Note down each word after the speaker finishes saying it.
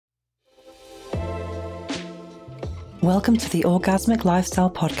Welcome to the Orgasmic Lifestyle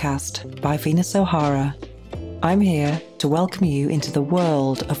Podcast by Venus O'Hara. I'm here to welcome you into the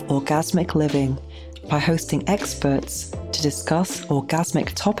world of orgasmic living by hosting experts to discuss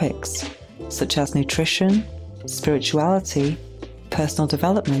orgasmic topics such as nutrition, spirituality, personal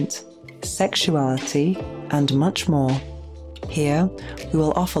development, sexuality, and much more. Here, we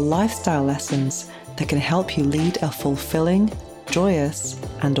will offer lifestyle lessons that can help you lead a fulfilling, joyous,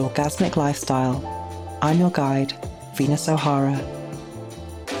 and orgasmic lifestyle. I'm your guide, Venus O'Hara.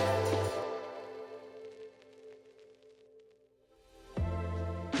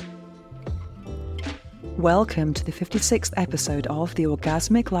 Welcome to the 56th episode of the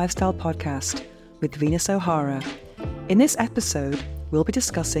Orgasmic Lifestyle Podcast with Venus O'Hara. In this episode, we'll be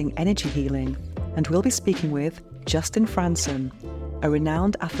discussing energy healing, and we'll be speaking with Justin Frandson, a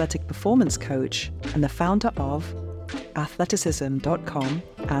renowned athletic performance coach and the founder of athleticism.com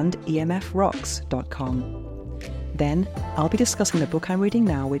and emfrocks.com. Then I'll be discussing the book I'm reading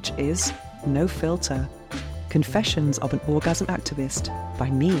now, which is No Filter, Confessions of an Orgasm Activist by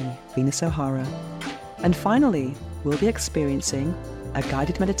me, Venus O'Hara. And finally, we'll be experiencing a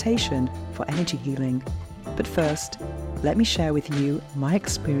guided meditation for energy healing. But first, let me share with you my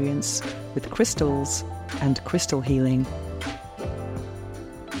experience with crystals and crystal healing.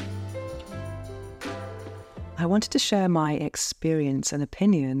 I wanted to share my experience and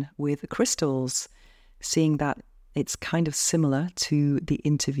opinion with crystals, seeing that it's kind of similar to the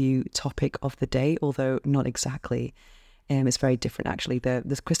interview topic of the day, although not exactly. It's very different, actually.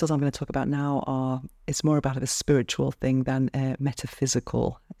 The crystals I'm going to talk about now it's more about a spiritual thing than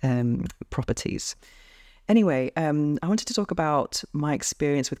metaphysical properties. Anyway, I wanted to talk about my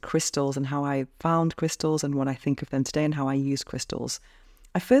experience with crystals and how I found crystals and what I think of them today and how I use crystals.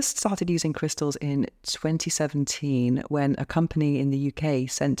 I first started using crystals in 2017 when a company in the UK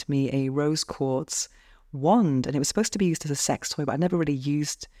sent me a rose quartz wand, and it was supposed to be used as a sex toy, but I never really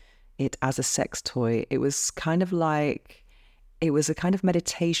used it as a sex toy. It was a kind of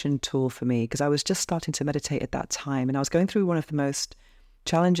meditation tool for me because I was just starting to meditate at that time, and I was going through one of the most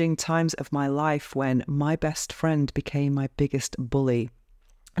challenging times of my life when my best friend became my biggest bully.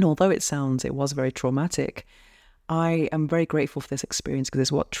 And although it was very traumatic, I am very grateful for this experience because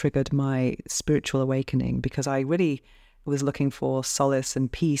it's what triggered my spiritual awakening, because I really was looking for solace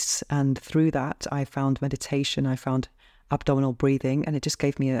and peace, and through that I found meditation, I found abdominal breathing, and it just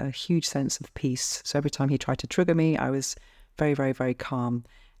gave me a huge sense of peace. So every time he tried to trigger me, I was very, very, very calm.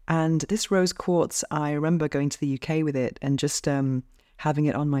 And this rose quartz, I remember going to the UK with it and just having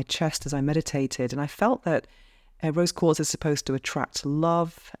it on my chest as I meditated, and I felt that rose quartz is supposed to attract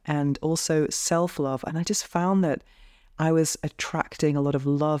love and also self-love, and I just found that I was attracting a lot of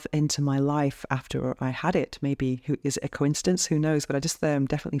love into my life after I had it. Maybe is it a coincidence? Who knows? But I just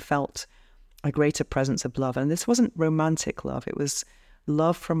definitely felt a greater presence of love. And this wasn't romantic love. It was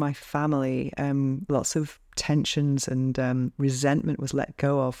love from my family. Lots of tensions and resentment was let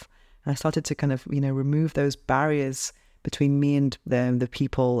go of. And I started to kind of, remove those barriers between me and the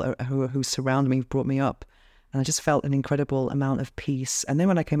people who surround me, brought me up. And I just felt an incredible amount of peace. And then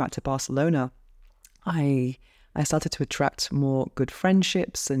when I came back to Barcelona, I started to attract more good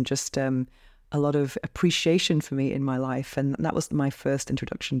friendships and just a lot of appreciation for me in my life. And that was my first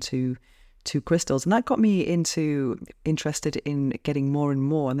introduction to crystals. And that got me interested in getting more and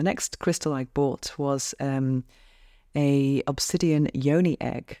more. And the next crystal I bought was a obsidian yoni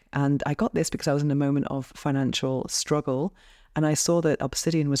egg. And I got this because I was in a moment of financial struggle. And I saw that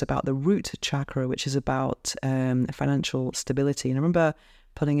obsidian was about the root chakra, which is about financial stability. And I remember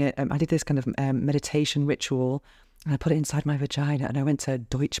putting it, I did this kind of meditation ritual, and I put it inside my vagina, and I went to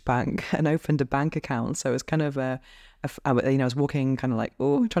Deutsche Bank and opened a bank account. So it was kind of I was walking kind of like,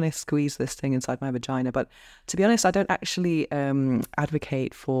 trying to squeeze this thing inside my vagina. But to be honest, I don't actually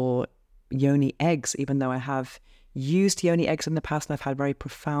advocate for yoni eggs, even though I have used yoni eggs in the past and I've had very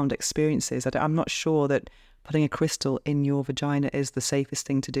profound experiences. I'm not sure that putting a crystal in your vagina is the safest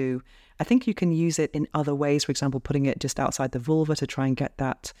thing to do. I think you can use it in other ways, for example, putting it just outside the vulva to try and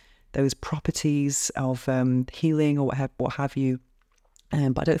get those properties of healing or what have you.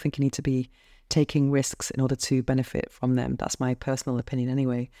 But I don't think you need to be taking risks in order to benefit from them. That's my personal opinion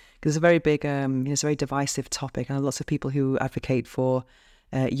anyway, because it's a very big, it's a very divisive topic. And lots of people who advocate for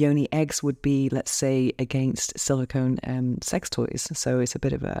yoni eggs would be, let's say, against silicone sex toys. So it's a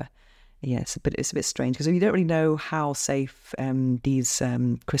bit of it's a bit strange because you don't really know how safe these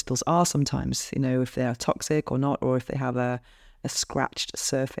crystals are sometimes, if they are toxic or not, or if they have a scratched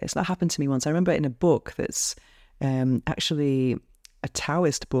surface. That happened to me once. I remember in a book that's actually a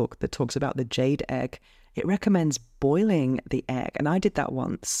Taoist book that talks about the jade egg. It recommends boiling the egg, and I did that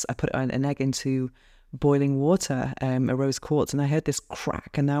once. I put an egg into boiling water, a rose quartz, and I heard this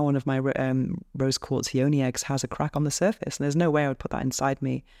crack, and now one of my rose quartz yoni eggs has a crack on the surface, and there's no way I would put that inside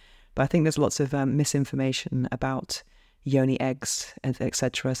me. But I think there's lots of misinformation about yoni eggs,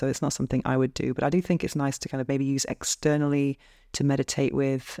 etc. So it's not something I would do, but I do think it's nice to kind of maybe use externally to meditate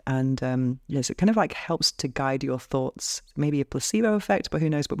with, and yes, it kind of like helps to guide your thoughts. Maybe a placebo effect, but who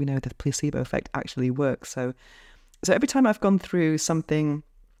knows? But we know the placebo effect actually works. So every time I've gone through something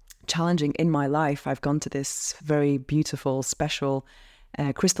challenging in my life, I've gone to this very beautiful, special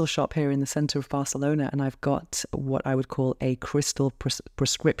crystal shop here in the center of Barcelona, and I've got what I would call a crystal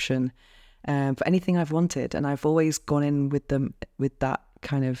prescription for anything I've wanted. And I've always gone in with that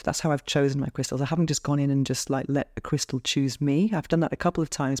kind of, that's how I've chosen my crystals. I haven't just gone in and just like let a crystal choose me. I've done that a couple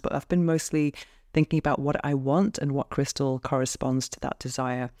of times, but I've been mostly thinking about what I want and what crystal corresponds to that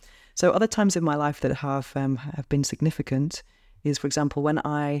desire. So other times in my life that have been significant is, for example, when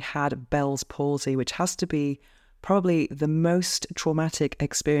I had Bell's palsy, which has to be probably the most traumatic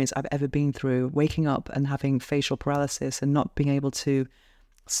experience I've ever been through. Waking up and having facial paralysis and not being able to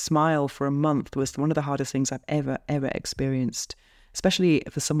smile for a month was one of the hardest things I've ever experienced, especially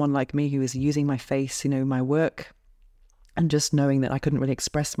for someone like me who is using my face, my work, and just knowing that I couldn't really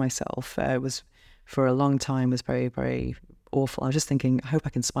express myself was for a long time was very, very awful. I was just thinking, I hope I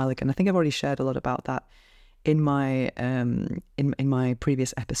can smile again. I think I've already shared a lot about that in my in my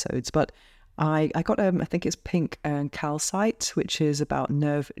previous episodes, but I got I think it's pink calcite, which is about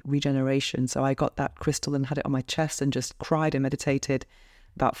nerve regeneration. So I got that crystal and had it on my chest and just cried and meditated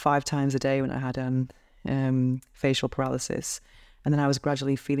about 5 times a day when I had facial paralysis. And then I was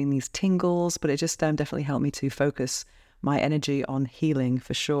gradually feeling these tingles, but it just definitely helped me to focus my energy on healing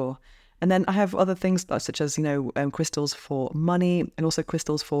for sure. And then I have other things such as, crystals for money and also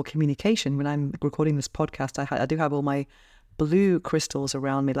crystals for communication. When I'm recording this podcast, I do have all my blue crystals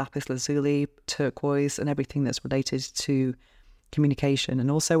around me, lapis lazuli, turquoise, and everything that's related to communication. And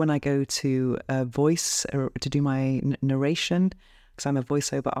also when I go to voice to do my narration, because I'm a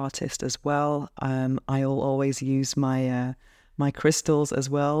voiceover artist as well, I'll always use my my crystals as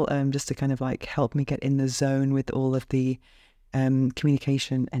well, just to kind of like help me get in the zone with all of the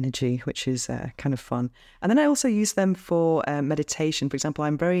communication energy, which is kind of fun. And then I also use them for meditation. For example,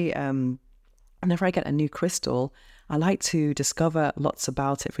 I'm very whenever I get a new crystal, I like to discover lots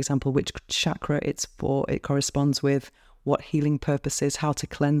about it. For example, which chakra it's for, it corresponds with, what healing purposes, how to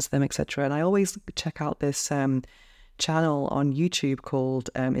cleanse them, etc. And I always check out this channel on YouTube called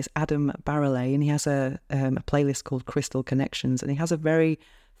is Adam Barrelay, and he has a playlist called Crystal Connections, and he has a very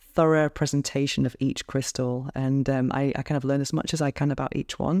thorough presentation of each crystal, and I kind of learn as much as I can about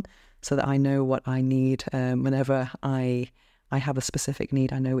each one so that I know what I need whenever I have a specific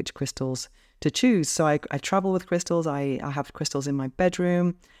need. I know which crystals to choose. So I travel with crystals. I have crystals in my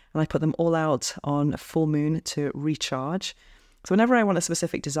bedroom, and I put them all out on a full moon to recharge. So whenever I want a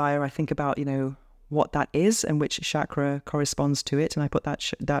specific desire, I think about what that is and which chakra corresponds to it, and I put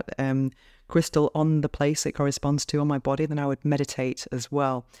that crystal on the place it corresponds to on my body. Then I would meditate as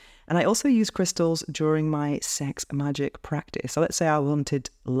well. And I also use crystals during my sex magic practice. So let's say I wanted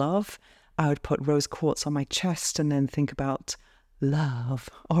love, I would put rose quartz on my chest and then think about love.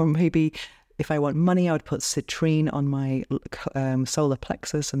 Or maybe if I want money, I would put citrine on my solar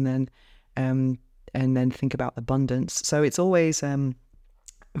plexus and then think about abundance. So it's always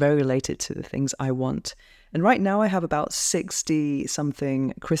very related to the things I want. And right now I have about 60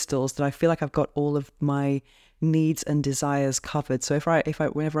 something crystals that I feel like I've got all of my needs and desires covered. So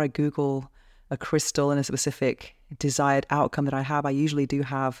whenever I Google a crystal and a specific desired outcome that I have, I usually do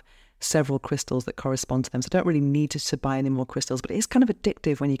have several crystals that correspond to them. So I don't really need to buy any more crystals, but it is kind of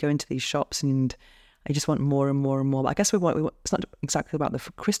addictive when you go into these shops and I just want more and more and more. But I guess it's not exactly about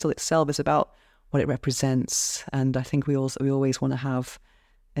the crystal itself, it's about what it represents. And I think we always want to have,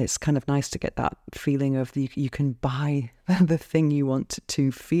 it's kind of nice to get that feeling of you can buy the thing you want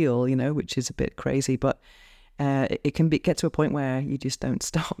to feel, which is a bit crazy, but it can get to a point where you just don't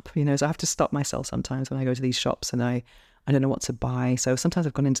stop, so I have to stop myself sometimes when I go to these shops and I don't know what to buy. So sometimes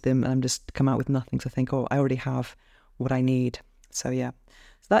I've gone into them and I'm just come out with nothing. So I think, I already have what I need. So yeah,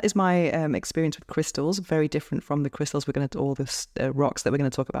 so that is my experience with crystals. Very different from the crystals all the rocks that we're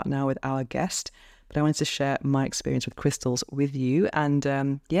going to talk about now with our guest. But I wanted to share my experience with crystals with you. And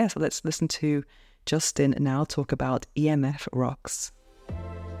so let's listen to Justin now talk about EMF rocks.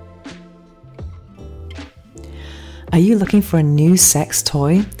 Are you looking for a new sex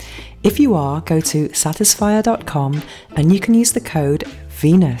toy? If you are, go to satisfier.com and you can use the code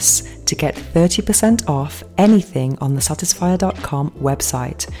Venus to get 30% off anything on the satisfier.com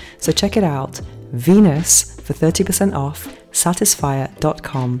website. So check it out, Venus for 30% off,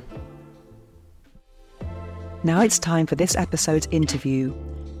 satisfier.com. Now it's time for this episode's interview.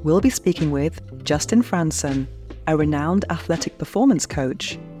 We'll be speaking with Justin Frandson, a renowned athletic performance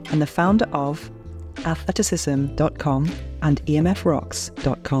coach and the founder of athleticism.com and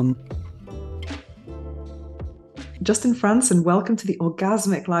emfrocks.com. Justin Frandson, welcome to the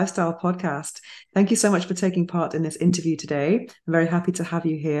Orgasmic Lifestyle Podcast. Thank you so much for taking part in this interview today. I'm very happy to have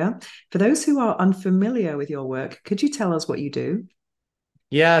you here. For those who are unfamiliar with your work, could you tell us what you do?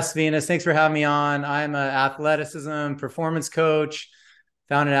 Yes, Venus, thanks for having me on. I'm an athleticism performance coach,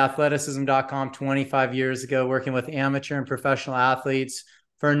 founded athleticism.com 25 years ago, working with amateur and professional athletes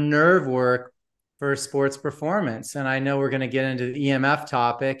for nerve work for sports performance. And I know we're going to get into the EMF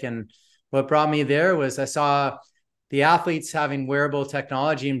topic. And what brought me there was I saw the athletes having wearable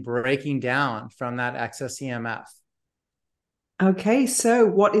technology and breaking down from that excess EMF. Okay, so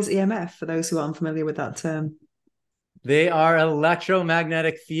what is EMF for those who are unfamiliar with that term? They are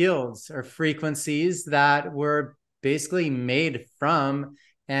electromagnetic fields or frequencies that we're basically made from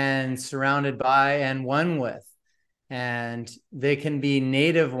and surrounded by and one with. And they can be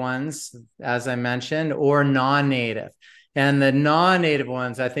native ones, as I mentioned, or non-native. And the non-native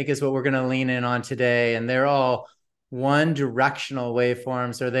ones, I think, is what we're going to lean in on today. And they're all one directional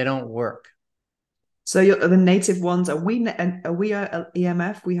waveforms, or they don't work. So the native ones, are we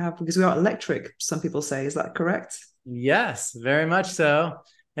EMF? We have, because we are electric, some people say, is that correct? Yes, very much so.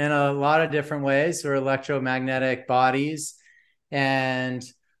 In a lot of different ways. We're electromagnetic bodies. And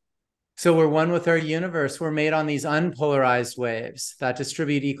so we're one with our universe. We're made on these unpolarized waves that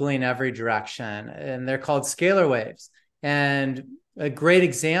distribute equally in every direction. And they're called scalar waves. And a great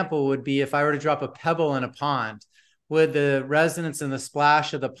example would be if I were to drop a pebble in a pond, would the resonance and the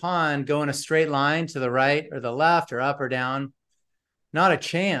splash of the pond go in a straight line to the right or the left or up or down? Not a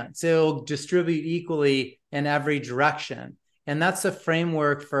chance. It'll distribute equally in every direction. And that's a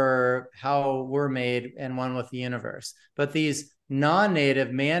framework for how we're made and one with the universe. But these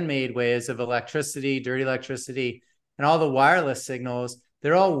non-native man-made waves of electricity, dirty electricity, and all the wireless signals,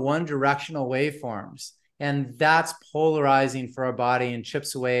 they're all one-directional waveforms. And that's polarizing for our body and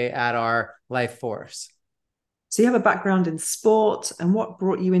chips away at our life force. So you have a background in sport, and what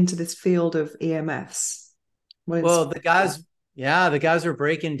brought you into this field of EMFs? Well, the guys were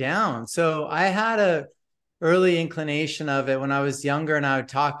breaking down. So I had a early inclination of it when I was younger, and I would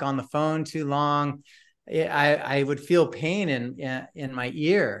talk on the phone too long. I would feel pain in my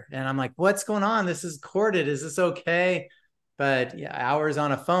ear, and I'm like, what's going on? This is corded. Is this okay? But yeah, hours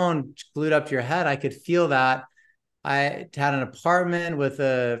on a phone glued up to your head, I could feel that. I had an apartment with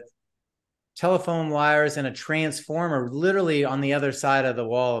a telephone wires and a transformer literally on the other side of the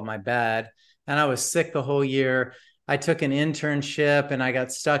wall of my bed. And I was sick the whole year. I took an internship and I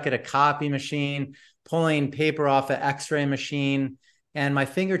got stuck at a copy machine, pulling paper off an x-ray machine, and my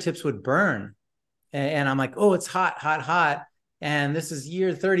fingertips would burn. And I'm like, oh, it's hot, hot, hot. And this is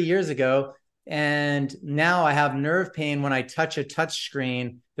 30 years ago. And now I have nerve pain when I touch a touch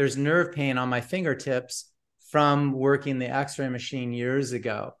screen. There's nerve pain on my fingertips from working the x-ray machine years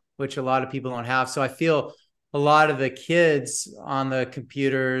ago, which a lot of people don't have. So I feel a lot of the kids on the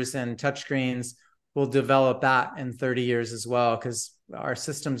computers and touchscreens will develop that in 30 years as well, because our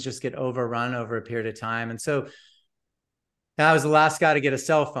systems just get overrun over a period of time. And so I was the last guy to get a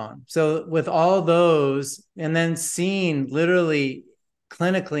cell phone. So with all those, and then seeing literally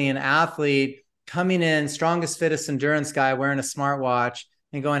clinically an athlete coming in, strongest, fittest endurance guy wearing a smartwatch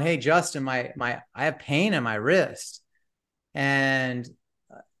and going, hey, Justin, I have pain in my wrist. And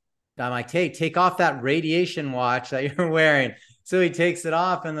I'm like, hey, take off that radiation watch that you're wearing. So he takes it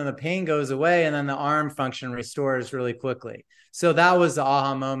off, and then the pain goes away, and then the arm function restores really quickly. So that was the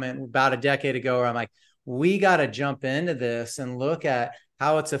aha moment about a decade ago where I'm like, we got to jump into this and look at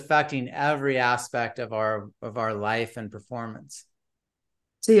how it's affecting every aspect of our life and performance.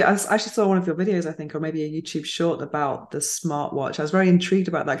 See, I actually saw one of your videos, I think, or maybe a YouTube short about the smartwatch. I was very intrigued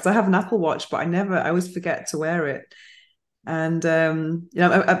about that because I have an Apple Watch, but I always forget to wear it. And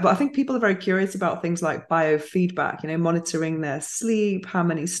but I think people are very curious about things like biofeedback, monitoring their sleep, how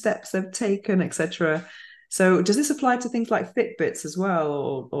many steps they've taken, etc. So does this apply to things like Fitbits as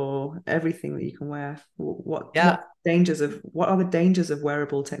well, or everything that you can wear? What are the dangers of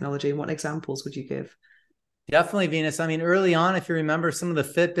wearable technology, and what examples would you give? Definitely, Venus. I mean, early on, if you remember, some of the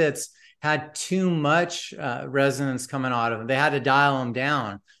Fitbits had too much resonance coming out of them. They had to dial them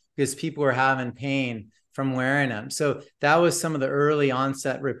down because people were having pain from wearing them. So that was some of the early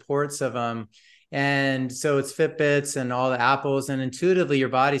onset reports of them. And so it's Fitbits and all the Apples, and intuitively your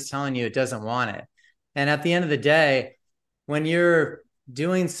body's telling you it doesn't want it. And at the end of the day, when you're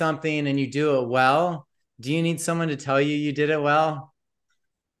doing something and you do it well, do you need someone to tell you you did it well?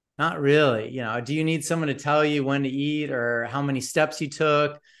 Not really. Do you need someone to tell you when to eat or how many steps you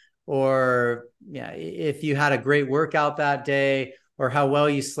took, or yeah, if you had a great workout that day or how well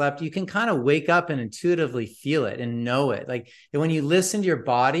you slept? You can kind of wake up and intuitively feel it and know it. Like when you listen to your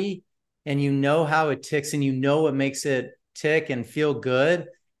body and you know how it ticks and you know what makes it tick and feel good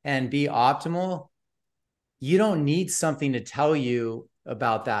and be optimal, you don't need something to tell you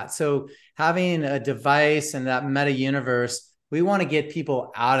about that. So having a device and that meta universe, we want to get people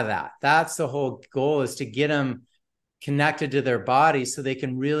out of that. That's the whole goal, is to get them connected to their body so they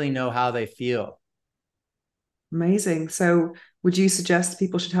can really know how they feel. Amazing. So would you suggest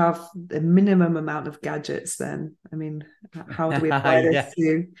people should have a minimum amount of gadgets then? I mean, how do we apply Yeah.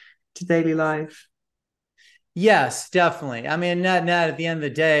 this to daily life? Yes, definitely. I mean, not at the end of the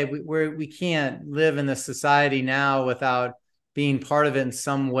day, we can't live in this society now without being part of it in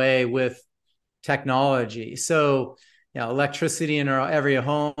some way with technology. So, electricity in every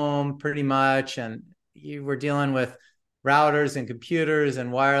home pretty much, and we're dealing with routers and computers and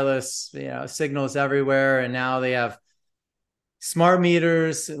wireless, signals everywhere. And now they have smart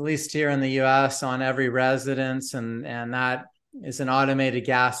meters, at least here in the US, on every residence, and that is an automated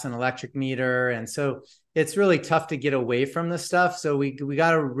gas and electric meter. And so it's really tough to get away from this stuff. So we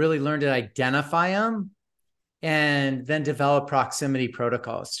got to really learn to identify them and then develop proximity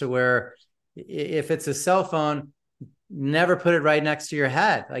protocols to where if it's a cell phone, never put it right next to your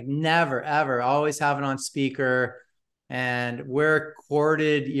head. Like never, ever. Always have it on speaker and wear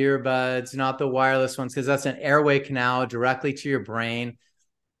corded earbuds, not the wireless ones, because that's an airway canal directly to your brain.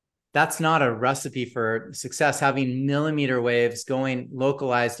 That's not a recipe for success. Having millimeter waves going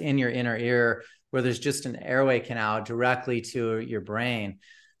localized in your inner ear, where there's just an airway canal directly to your brain.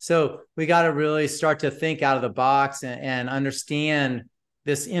 So we got to really start to think out of the box and understand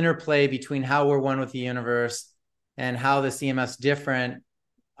this interplay between how we're one with the universe and how this EMF's different,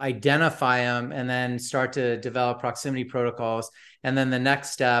 identify them, and then start to develop proximity protocols. And then the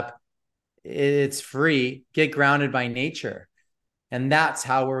next step, it's free, get grounded by nature. And that's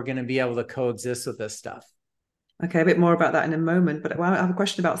how we're going to be able to coexist with this stuff. Okay, a bit more about that in a moment. But I have a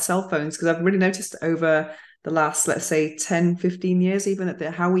question about cell phones, because I've really noticed over the last, let's say, 10, 15 years, even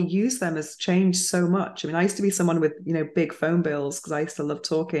how we use them has changed so much. I mean, I used to be someone with, big phone bills because I used to love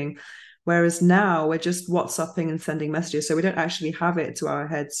talking. Whereas now we're just WhatsApping and sending messages. So we don't actually have it to our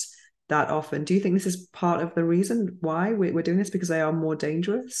heads that often. Do you think this is part of the reason why we're doing this, because they are more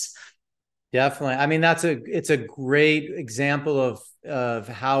dangerous? Definitely. I mean, it's a great example of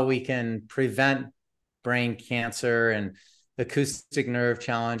how we can prevent brain cancer and acoustic nerve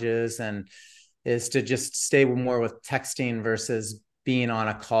challenges, and is to just stay more with texting versus being on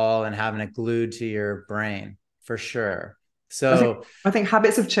a call and having it glued to your brain, for sure. So I think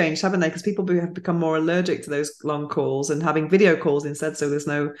habits have changed, haven't they? Because people have become more allergic to those long calls and having video calls instead, so there's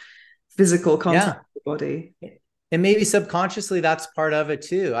no physical yeah, contact with the body. and maybe subconsciously that's part of it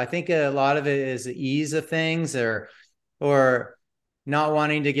too. I think a lot of it is the ease of things, or not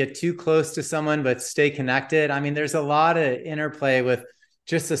wanting to get too close to someone but stay connected. I mean, there's a lot of interplay with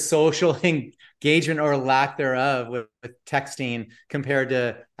just the social engagement or lack thereof with texting compared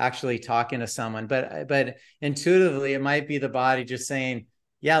to actually talking to someone. But intuitively, it might be the body just saying,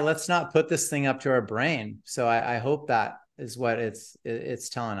 yeah, let's not put this thing up to our brain. So I hope that is what it's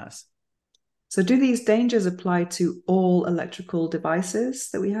telling us. So do these dangers apply to all electrical devices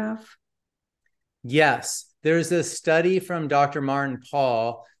that we have? Yes, there's a study from Dr. Martin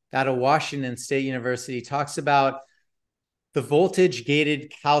Pall out of Washington State University, talks about the voltage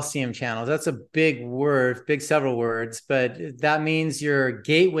gated calcium channels. That's a big word, big several words, but that means your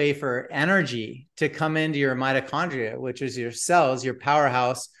gateway for energy to come into your mitochondria, which is your cells, your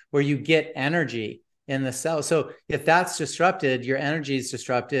powerhouse, where you get energy in the cell. So if that's disrupted, your energy is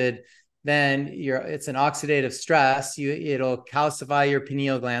disrupted, then it's an oxidative stress. It'll calcify your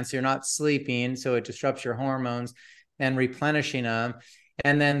pineal gland, so you're not sleeping, so it disrupts your hormones and replenishing them.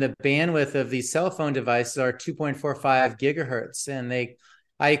 And then the bandwidth of these cell phone devices are 2.45 gigahertz, and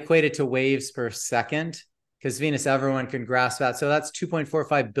I equate it to waves per second, because Venus, everyone can grasp that. So that's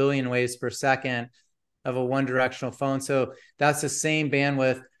 2.45 billion waves per second of a one directional phone. So that's the same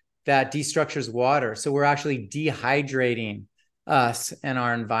bandwidth that destructures water. So we're actually dehydrating us and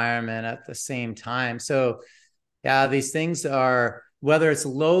our environment at the same time. So yeah, these things are, whether it's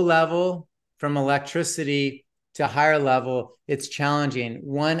low level from electricity to higher level, it's challenging.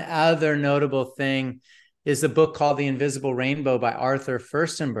 One other notable thing is the book called The Invisible Rainbow by Arthur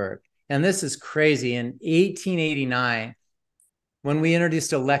Firstenberg. And this is crazy. In 1889, when we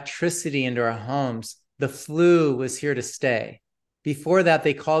introduced electricity into our homes, the flu was here to stay. Before that,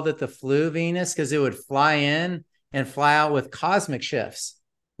 they called it the flu, Venus, because it would fly in and fly out with cosmic shifts,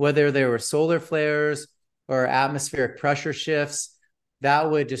 whether there were solar flares or atmospheric pressure shifts,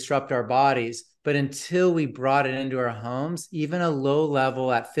 that would disrupt our bodies. But until we brought it into our homes, even a low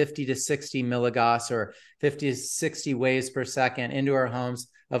level at 50 to 60 milligauss or 50 to 60 waves per second into our homes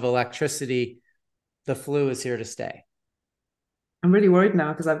of electricity, the flu is here to stay. I'm really worried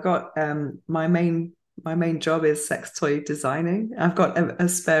now because I've got my main job is sex toy designing. I've got a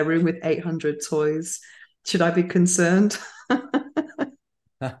spare room with 800 toys. Should I be concerned?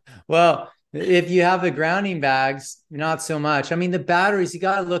 Well, if you have the grounding bags, not so much. I mean, the batteries, you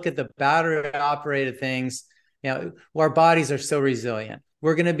got to look at the battery operated things. You know, our bodies are so resilient.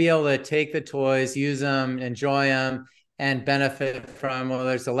 We're going to be able to take the toys, use them, enjoy them, and benefit from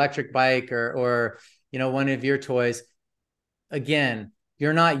whether it's electric bike or one of your toys. Again,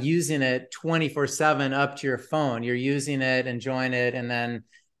 you're not using it 24/7 up to your phone. You're using it, enjoying it, and then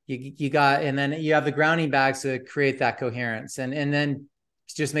and then you have the grounding bags to create that coherence, and then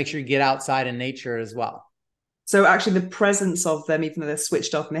just make sure you get outside in nature as well. So actually, the presence of them, even though they're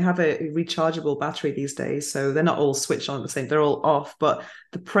switched off, and they have a rechargeable battery these days, so they're not all switched on at the same. They're all off, but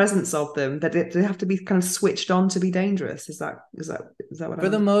the presence of them, that they have to be kind of switched on to be dangerous. Is that what For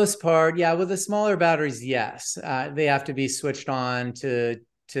I'm? the most part, yeah. With the smaller batteries, yes, they have to be switched on to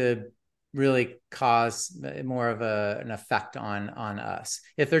really cause more of an effect on us.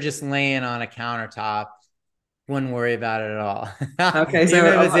 If they're just laying on a countertop, wouldn't worry about it at all. Okay, so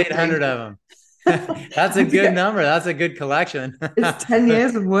Even if I'm it's not 800 of them. That's a to good get number. That's a good collection. it's 10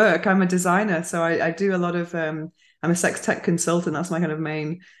 years of work. I'm a designer, so I do a lot of I'm a sex tech consultant. That's my kind of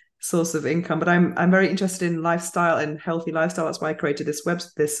main source of income. But I'm very interested in lifestyle and healthy lifestyle. That's why I created this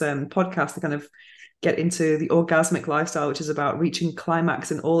podcast to kind of get into the orgasmic lifestyle, which is about reaching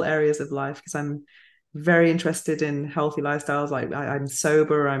climax in all areas of life. Because I'm very interested in healthy lifestyles. Like I'm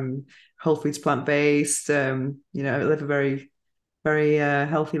sober, I'm whole foods, plant-based. I live a very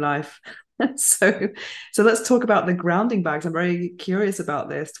healthy life. So, so let's talk about the grounding bags. I'm very curious about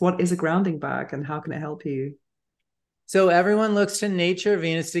this. What is a grounding bag and how can it help you? So everyone looks to nature,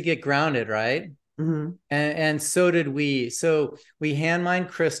 Venus, to get grounded, right? Mm-hmm. And so did we. So we hand mine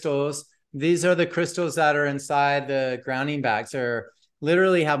crystals. These are the crystals that are inside the grounding bags, or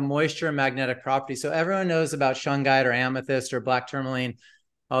literally have moisture and magnetic properties. So everyone knows about shungite or amethyst or black tourmaline,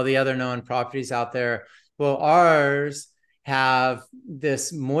 all the other known properties out there. Well, ours have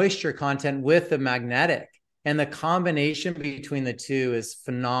this moisture content with the magnetic, and the combination between the two is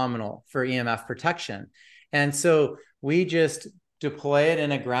phenomenal for EMF protection. And so we just deploy it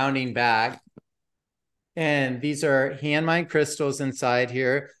in a grounding bag. And these are hand mined crystals inside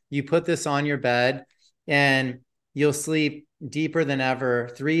here. You put this on your bed and you'll sleep deeper than ever,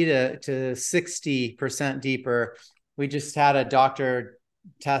 3 to 60% deeper. We just had a doctor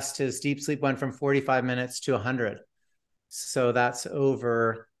test his deep sleep, went from 45 minutes to 100. So that's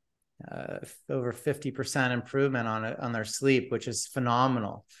over 50% improvement on their sleep, which is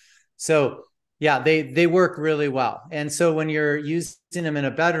phenomenal. So yeah, they work really well. And so when you're using them in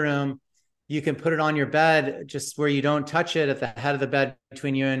a bedroom, you can put it on your bed just where you don't touch it, at the head of the bed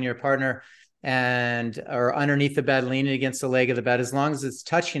between you and your partner, or underneath the bed, leaning against the leg of the bed. As long as it's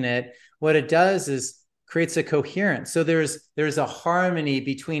touching it, what it does is creates a coherence. So there's a harmony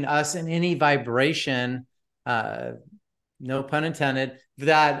between us and any vibration, no pun intended,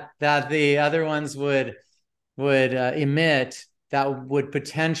 that the other ones would emit, that would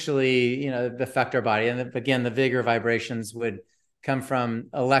potentially affect our body. And again, the vigor vibrations would come from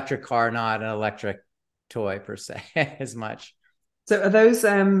electric car, not an electric toy per se as much. So are those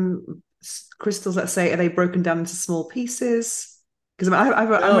crystals, let's say, are they broken down into small pieces? Because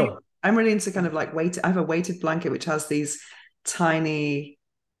I'm really into kind of like I have a weighted blanket which has these tiny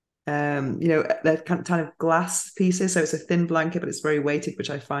they're kind of glass pieces, so it's a thin blanket but it's very weighted, which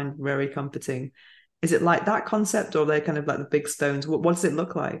I find very comforting. Is it like that concept, or are they kind of like the big stones? What does it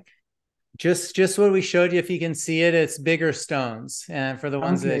look like? Just what we showed you. If you can see it, it's bigger stones. And for the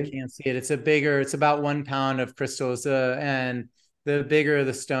ones that Okay. can't see it, it's about 1 pound of crystals. And the bigger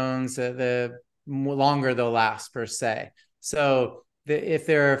the stones, the longer they'll last per se. So if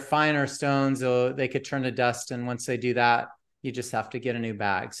they're finer stones, they could turn to dust. And once they do that, you just have to get a new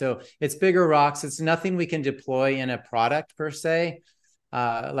bag. So it's bigger rocks. It's nothing we can deploy in a product per se,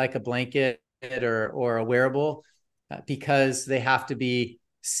 like a blanket or a wearable, because they have to be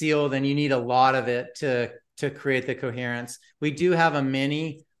sealed and you need a lot of it to create the coherence. We do have a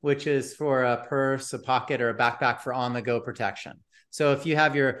mini, which is for a purse, a pocket, or a backpack for on-the-go protection. So if you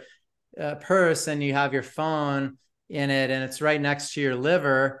have your purse and you have your phone in it and it's right next to your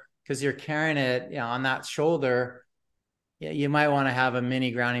liver because you're carrying it on that shoulder, you might want to have a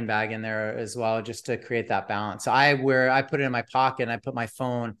mini grounding bag in there as well, just to create that balance. So I put it in my pocket and I put my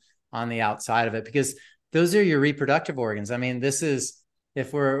phone on the outside of it, because those are your reproductive organs. I mean, this is,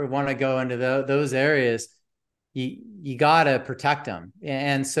 if we want to go into those areas, you got to protect them.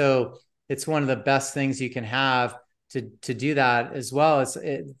 And so it's one of the best things you can have to do that as well.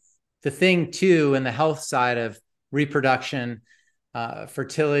 The thing too, in the health side of reproduction,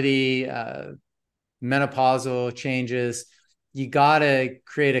 fertility, menopausal changes, you got to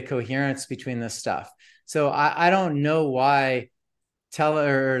create a coherence between this stuff. So I don't know why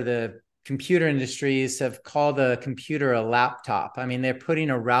the computer industries have called a computer a laptop. I mean, they're putting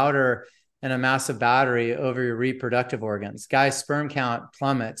a router and a massive battery over your reproductive organs. Guys' sperm count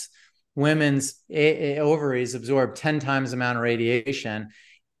plummets. Women's ovaries absorb 10 times the amount of radiation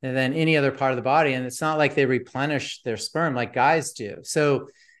than any other part of the body. And it's not like they replenish their sperm like guys do. So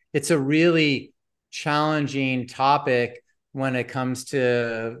it's a really challenging topic when it comes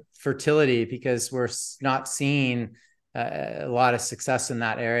to fertility, because we're not seeing a lot of success in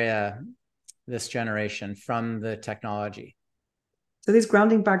that area this generation from the technology. So these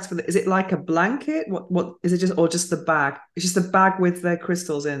grounding bags is it like a blanket? What is it, just, or just the bag? It's just a bag with the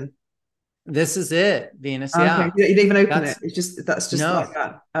crystals in. This is it, Venus. Okay, Yeah. you didn't even open it. That's just No. like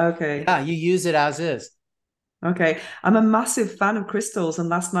that. Okay. Yeah, you use it as is. Okay. I'm a massive fan of crystals, and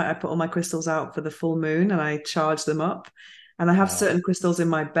last night I put all my crystals out for the full moon and I charged them up. And I have certain crystals in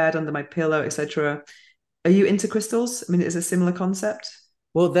my bed, under my pillow, etc. Are you into crystals? I mean, is it a similar concept?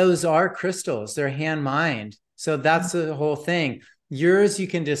 Well, those are crystals. They're hand mined. So that's the whole thing. Yours you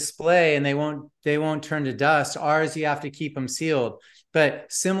can display and they won't turn to dust. Ours, you have to keep them sealed.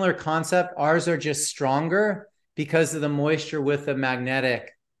 But similar concept, ours are just stronger because of the moisture with the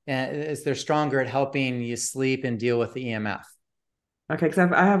magnetic, and as they're stronger at helping you sleep and deal with the EMF. Okay,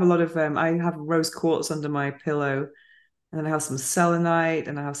 because I have a lot of I have rose quartz under my pillow, and then I have some selenite,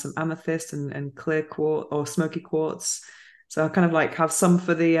 and I have some amethyst and clear quartz or smoky quartz. So I kind of like have some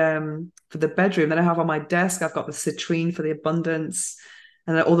for the bedroom. Then I have on my desk, I've got the citrine for the abundance,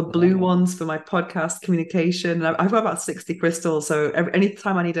 and then all the blue ones for my podcast communication. And I've got about 60 crystals. So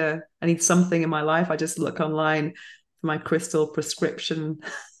anytime I need something in my life, I just look online for my crystal prescription.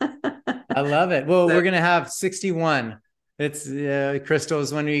 I love it. Well, So, we're gonna have 61. It's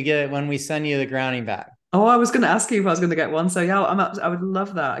crystals when we send you the grounding bag. oh, I was going to ask you if I was going to get one. So yeah, I would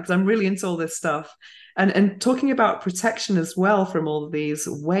love that because I'm really into all this stuff. And talking about protection as well from all of these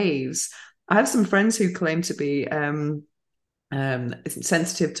waves. I have some friends who claim to be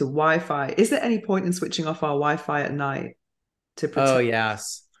sensitive to Wi-Fi. Is there any point in switching off our Wi-Fi at night to Oh, protect?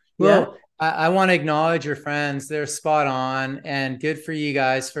 yes. Yeah. Well, I want to acknowledge your friends. They're spot on, and good for you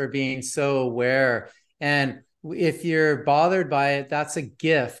guys for being so aware. And if you're bothered by it, that's a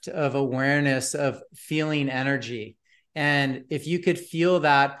gift of awareness of feeling energy. And if you could feel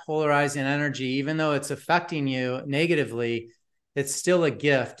that polarizing energy, even though it's affecting you negatively, it's still a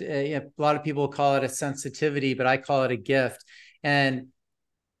gift. A lot of people call it a sensitivity, but I call it a gift. And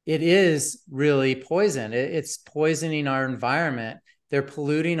it is really poison. It's poisoning our environment. They're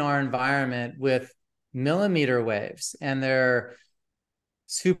polluting our environment with millimeter waves, and they're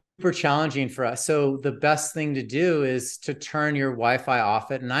super challenging for us. So the best thing to do is to turn your Wi-Fi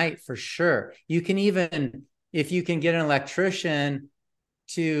off at night for sure. You can even, if you can get an electrician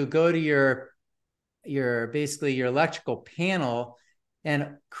to go to your basically your electrical panel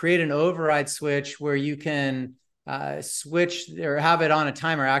and create an override switch where you can switch or have it on a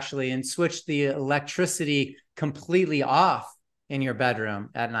timer actually, and switch the electricity completely off in your bedroom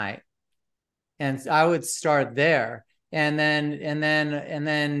at night. And I would start there. And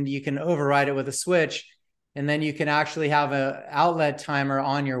then you can override it with a switch, and then you can actually have an outlet timer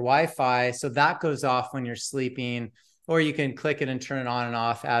on your Wi-Fi, so that goes off when you're sleeping, or you can click it and turn it on and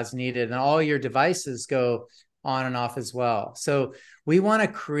off as needed, and all your devices go on and off as well. So we want to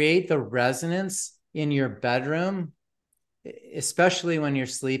create the resonance in your bedroom, especially when you're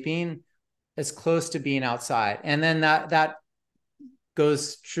sleeping, as close to being outside. And then that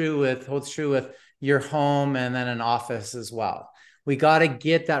holds true with your home and then an office as well. We got to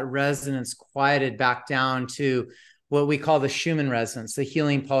get that resonance quieted back down to what we call the Schumann resonance, the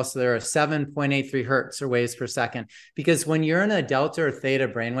healing pulse. There are 7.83 hertz or waves per second. Because when you're in a delta or theta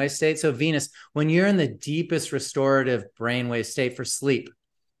brainwave state, so Venus, when you're in the deepest restorative brainwave state for sleep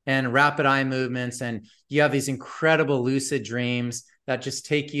and rapid eye movements, and you have these incredible lucid dreams that just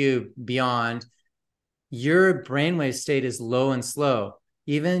take you beyond, your brainwave state is low and slow,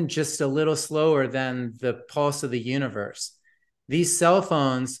 even just a little slower than the pulse of the universe. These cell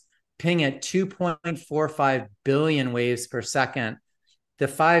phones ping at 2.45 billion waves per second. the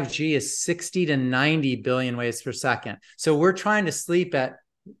 5G is 60 to 90 billion waves per second. So we're trying to sleep at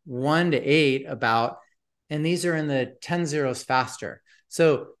 1 to 8 about, and these are in the 10 zeros faster.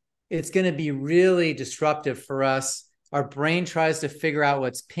 So it's going to be really disruptive for us. Our brain tries to figure out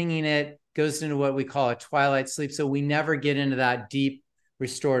what's pinging it, goes into what we call a twilight sleep. So we never get into that deep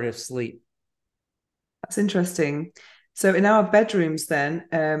restorative sleep. That's interesting. So in our bedrooms, then,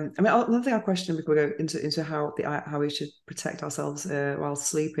 I mean, another thing I question before we go into how we should protect ourselves while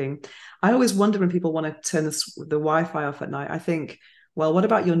sleeping. I always wonder when people want to turn the Wi-Fi off at night. I think, well, what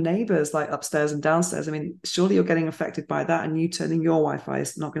about your neighbors, like upstairs and downstairs? I mean, surely you're getting affected by that, and you turning your Wi-Fi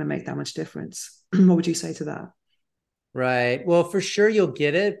is not going to make that much difference. What would you say to that? Right. Well, for sure you'll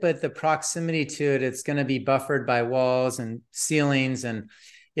get it, but the proximity to it, it's going to be buffered by walls and ceilings, and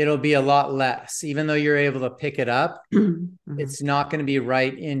it'll be a lot less. Even though you're able to pick it up, it's not going to be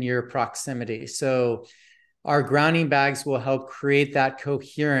right in your proximity. So our grounding bags will help create that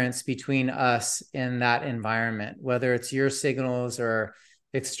coherence between us and that environment, whether it's your signals or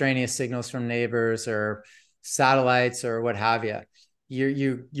extraneous signals from neighbors or satellites or what have you.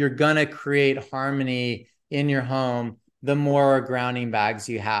 You're going to create harmony in your home the more grounding bags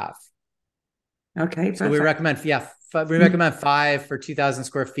you have. Okay, So we perfect. recommend, we recommend 5 for 2,000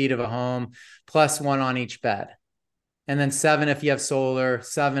 square feet of a home, plus 1 on each bed. And then 7 if you have solar,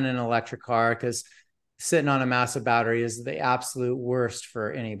 7 in an electric car, because sitting on a massive battery is the absolute worst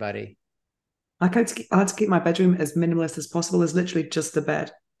for anybody. I like to keep my bedroom as minimalist as possible. There's literally just the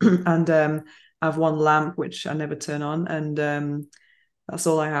bed, and I have one lamp which I never turn on, and that's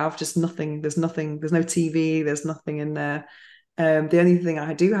all I have. Just nothing. There's nothing. There's no TV. There's nothing in there. The only thing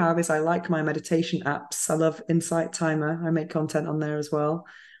I do have is I like my meditation apps. I love Insight Timer. I make content on there as well.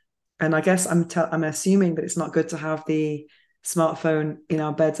 And I guess I'm assuming that it's not good to have the smartphone in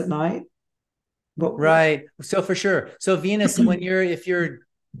our beds at night. What Right. So for sure. So Venus, if you're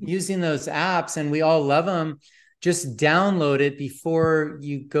using those apps, and we all love them, just download it before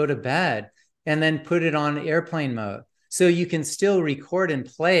you go to bed and then put it on airplane mode. So you can still record and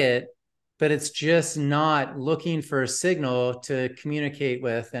play it, but it's just not looking for a signal to communicate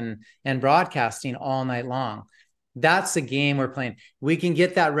with and broadcasting all night long. That's the game we're playing. We can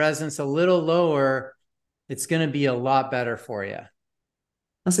get that resonance a little lower. It's going to be a lot better for you.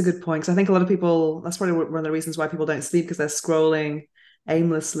 That's a good point. Because I think a lot of people, that's probably one of the reasons why people don't sleep because they're scrolling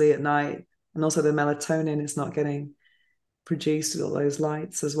aimlessly at night. And also the melatonin is not getting produced with all those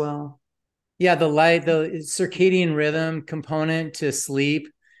lights as well. Yeah, the circadian rhythm component to sleep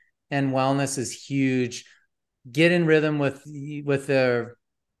and wellness is huge. Get in rhythm with the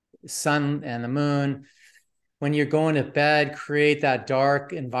sun and the moon. When you're going to bed, create that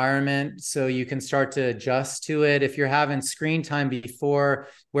dark environment so you can start to adjust to it. If you're having screen time before,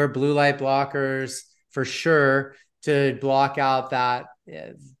 wear blue light blockers for sure to block out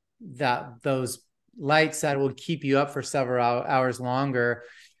those lights that will keep you up for several hours longer.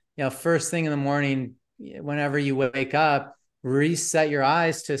 First thing in the morning, whenever you wake up, reset your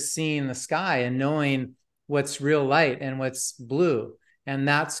eyes to seeing the sky and knowing what's real light and what's blue. And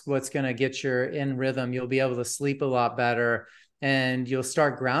that's what's going to get you in rhythm. You'll be able to sleep a lot better, and you'll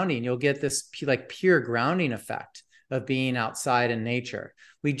start grounding. You'll get this like pure grounding effect of being outside in nature.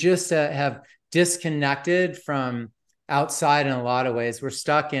 We just have disconnected from outside in a lot of ways. We're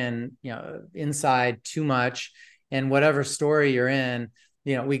stuck in, inside too much. And whatever story you're in,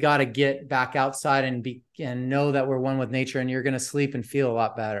 we got to get back outside and know that we're one with nature, and you're going to sleep and feel a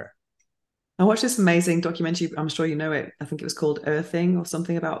lot better. I watched this amazing documentary. I'm sure you know it. I think it was called Earthing or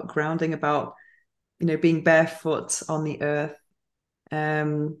something about grounding, about being barefoot on the earth.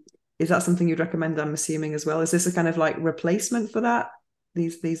 Is that something you'd recommend? I'm assuming as well. Is this a kind of like replacement for that?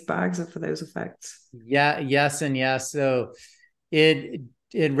 These bags are for those effects. Yeah, yes, and yes. So it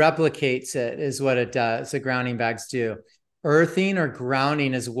replicates it, is what it does. The grounding bags do. Earthing or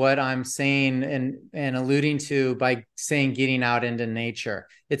grounding is what I'm saying and alluding to by saying getting out into nature.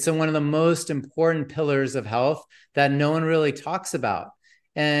 It's one of the most important pillars of health that no one really talks about.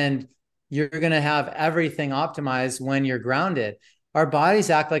 And you're going to have everything optimized when you're grounded. Our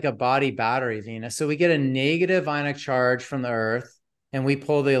bodies act like a body battery, Venus. So we get a negative ionic charge from the earth and we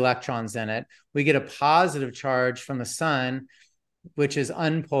pull the electrons in it. We get a positive charge from the sun, which is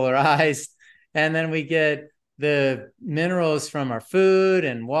unpolarized. And then we get the minerals from our food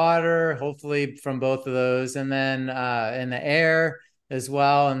and water, hopefully from both of those, and then in the air as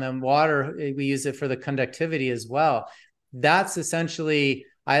well. And then water, we use it for the conductivity as well. That's essentially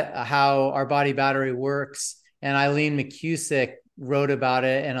how our body battery works. And Eileen McCusick wrote about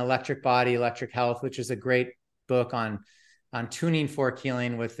it in Electric Body, Electric Health, which is a great book on on tuning fork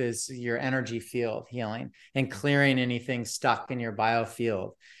healing, with is your energy field healing and clearing anything stuck in your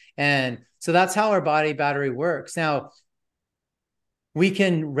biofield. And so that's how our body battery works. Now, we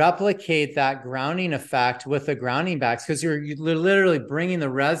can replicate that grounding effect with the grounding bags, because you're literally bringing the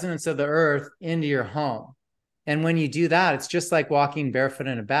resonance of the earth into your home. And when you do that, it's just like walking barefoot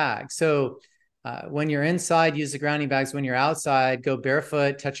in a bag. So when you're inside, use the grounding bags. When you're outside, go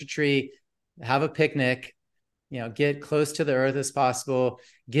barefoot, touch a tree, have a picnic, get close to the earth as possible,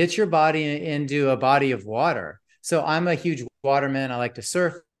 get your body into a body of water. So I'm a huge waterman. I like to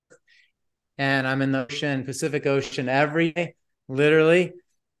surf, and I'm in the ocean, Pacific Ocean, every day, literally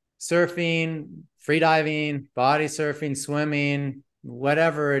surfing, free diving, body surfing, swimming,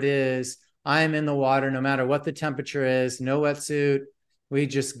 whatever it is. I'm in the water no matter what the temperature is, no wetsuit. We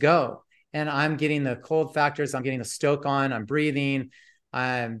just go. And I'm getting the cold factors. I'm getting the stoke on. I'm breathing.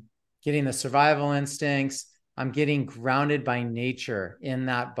 I'm getting the survival instincts. I'm getting grounded by nature in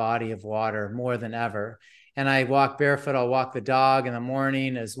that body of water more than ever. And I walk barefoot. I'll walk the dog in the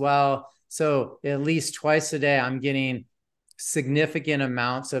morning as well. So at least twice a day, I'm getting significant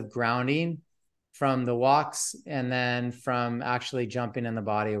amounts of grounding from the walks and then from actually jumping in the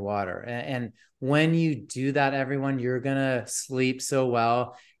body of water. And when you do that, everyone, you're going to sleep so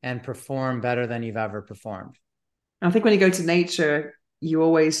well and perform better than you've ever performed. I think when you go to nature, you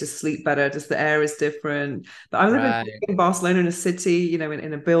always just sleep better. Just the air is different. But I live Right. in Barcelona, in a city,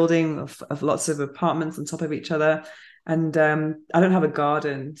 in a building of lots of apartments on top of each other. And I don't have a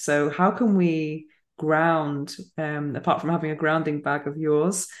garden. So how can we ground, apart from having a grounding bag of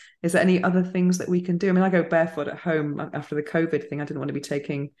yours? Is there any other things that we can do? I mean, I go barefoot at home after the COVID thing. I didn't want to be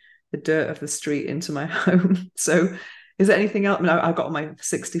taking the dirt of the street into my home. So is there anything else? I mean, I've got my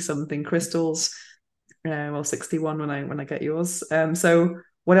 60 something crystals. Well, 61 when I get yours. So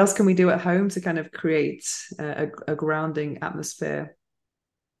what else can we do at home to kind of create a grounding atmosphere?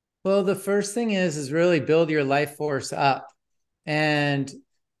 Well, the first thing is really build your life force up, and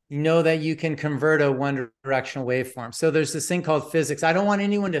know that you can convert a one directional waveform. So there's this thing called physics. I don't want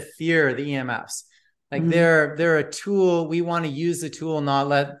anyone to fear the EMFs. Like they're a tool. We want to use the tool, not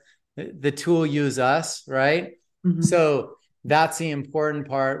let the tool use us, right? So that's the important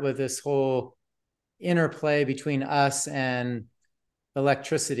part with this whole interplay between us and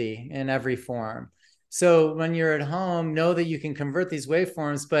electricity in every form. So when you're at home, know that you can convert these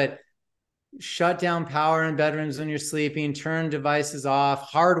waveforms, but shut down power in bedrooms when you're sleeping, turn devices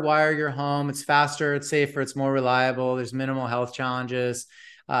off, hardwire your home. It's faster, it's safer, it's more reliable. There's minimal health challenges.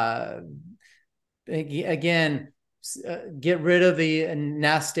 Again, get rid of the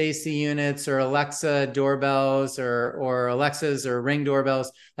Nest AC units or Alexa doorbells or Alexas or Ring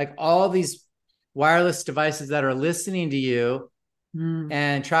doorbells, like all these wireless devices that are listening to you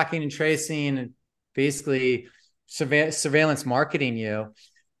and tracking and tracing and basically surveillance marketing you.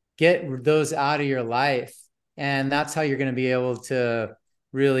 Get those out of your life. And that's how you're going to be able to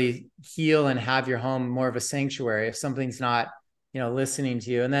really heal and have your home more of a sanctuary if something's not, listening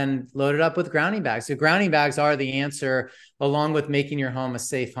to you. And then load it up with grounding bags. So grounding bags are the answer, along with making your home a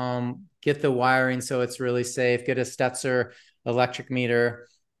safe home. Get the wiring so it's really safe. Get a Stetzer electric meter.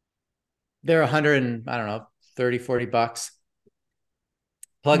 They're 100 and I don't know, 30, 40 bucks.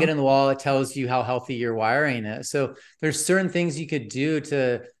 Plug it in the wall. It tells you how healthy your wiring is. So there's certain things you could do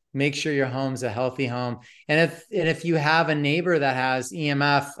to make sure your home's a healthy home. And if you have a neighbor that has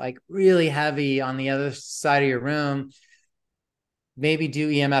EMF like really heavy on the other side of your room, maybe do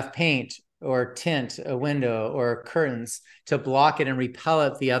EMF paint or tint a window or curtains to block it and repel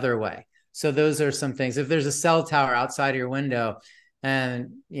it the other way. So those are some things. If there's a cell tower outside of your window and,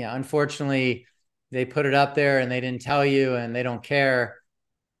 unfortunately they put it up there and they didn't tell you and they don't care,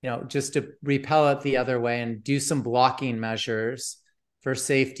 just to repel it the other way and do some blocking measures for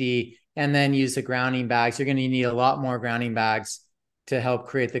safety, and then use the grounding bags. You're going to need a lot more grounding bags to help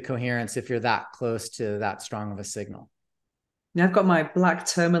create the coherence if you're that close to that strong of a signal. Yeah, I've got my black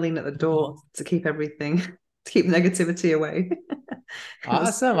tourmaline at the door to keep everything, to keep negativity away.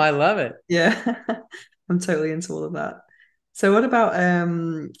 Awesome. I love it. Yeah, I'm totally into all of that. So what about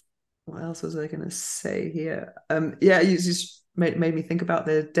what else was I going to say here? Yeah, you just made me think about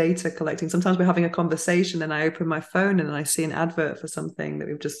the data collecting. Sometimes we're having a conversation and I open my phone and I see an advert for something that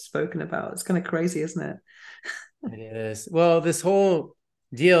we've just spoken about. It's kind of crazy, isn't it? It is. Well, this whole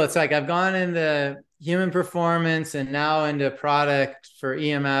deal, it's like I've gone into human performance and now into product for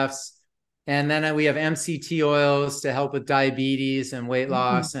EMFs. And then we have MCT oils to help with diabetes and weight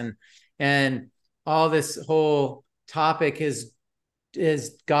loss. And all this whole topic has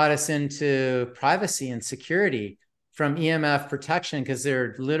got us into privacy and security from EMF protection because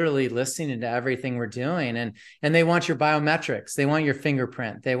they're literally listening to everything we're doing. And they want your biometrics. They want your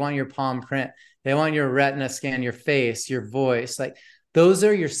fingerprint. They want your palm print. They want your retina scan, your face, your voice. Like those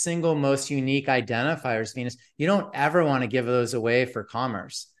are your single most unique identifiers, Venus. You don't ever want to give those away for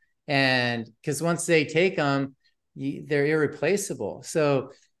commerce. And because once they take them, they're irreplaceable.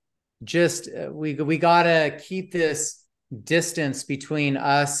 So just we got to keep this distance between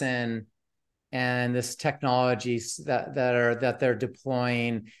us and this technologies that they're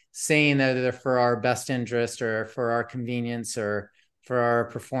deploying, saying that they're for our best interest or for our convenience or for our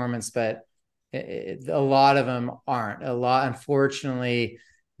performance, but a lot of them aren't. A lot, unfortunately,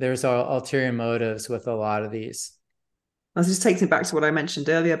 there's ulterior motives with a lot of these. This just takes me back to what I mentioned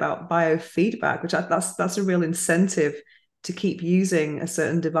earlier about biofeedback, which that's a real incentive to keep using a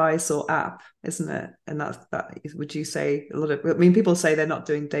certain device or app, isn't it? And that would you say a lot of, I mean, people say they're not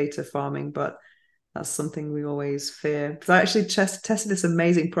doing data farming, but that's something we always fear. Because I actually tested this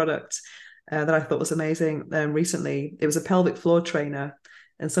amazing product that I thought was amazing recently. It was a pelvic floor trainer.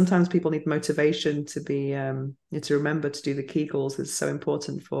 And sometimes people need motivation to be, to remember to do the Kegels. It's so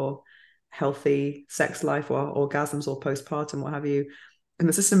important for healthy sex life or orgasms or postpartum, what have you. And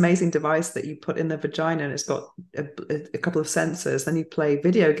there's this amazing device that you put in the vagina, and it's got a couple of sensors. Then you play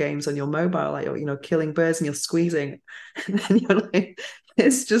video games on your mobile, like, you know, killing birds, and you're squeezing. And then you're like,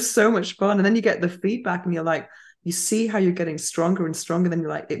 it's just so much fun. And then you get the feedback, and you're like, you see how you're getting stronger and stronger. Then you're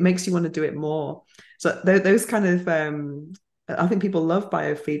like, it makes you want to do it more. So those kind of, I think people love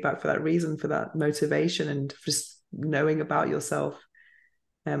biofeedback for that reason, for that motivation and just knowing about yourself.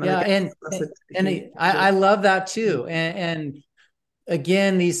 Yeah, I love that too. And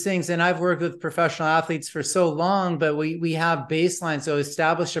again, these things, and I've worked with professional athletes for so long, but we have baselines. So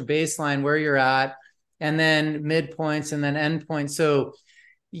establish a baseline where you're at, and then midpoints, and then endpoints. So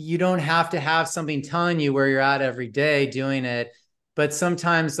you don't have to have something telling you where you're at every day doing it. But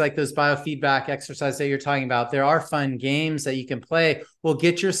sometimes, like those biofeedback exercises that you're talking about, there are fun games that you can play. Well,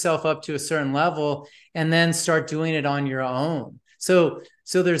 get yourself up to a certain level and then start doing it on your own. So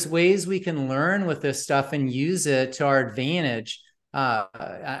there's ways we can learn with this stuff and use it to our advantage.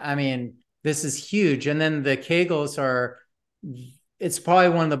 I mean, this is huge. And then the Kegels it's probably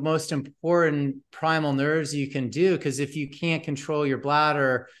one of the most important primal nerves you can do, because if you can't control your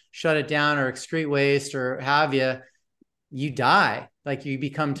bladder, shut it down, or excrete waste, or have you die. Like you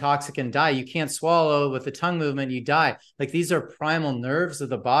become toxic and die. You can't swallow with the tongue movement, you die. Like these are primal nerves of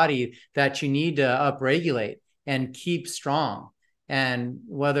the body that you need to upregulate and keep strong. And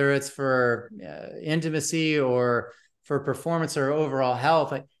whether it's for intimacy or for performance or overall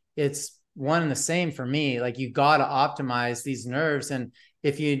health, like it's one and the same for me. Like you got to optimize these nerves. And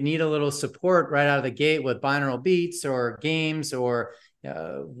if you need a little support right out of the gate with binaural beats or games or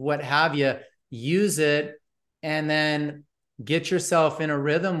what have you, use it, and then get yourself in a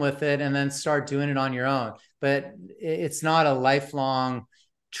rhythm with it, and then start doing it on your own. But it's not a lifelong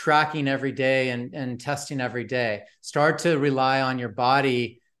tracking every day and testing every day. Start to rely on your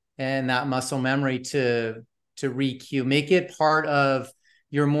body and that muscle memory to re-cue. Make it part of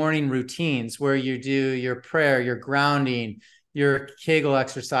your morning routines, where you do your prayer, your grounding, your Kegel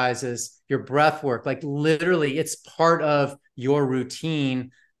exercises, your breath work. Like literally, it's part of your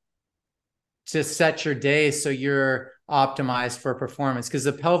routine to set your day so you're optimized for performance. Because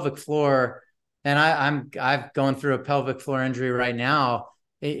the pelvic floor, and I've gone through a pelvic floor injury right now.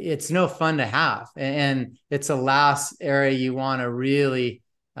 It's no fun to have, and it's a last area you want to really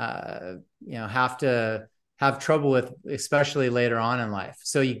have to have trouble with, especially later on in life.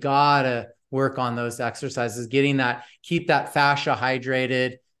 So you gotta work on those exercises, keep that fascia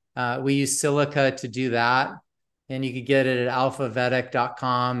hydrated. We use silica to do that, and you could get it at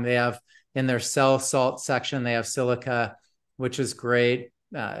alphavedic.com. They have in their cell salt section, they have silica, which is great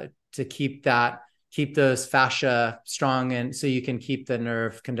to keep those fascia strong, and so you can keep the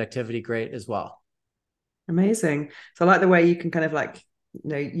nerve conductivity great as well. Amazing. So I like the way you can kind of like,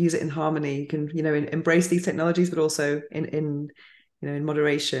 use it in harmony. You can, embrace these technologies, but also in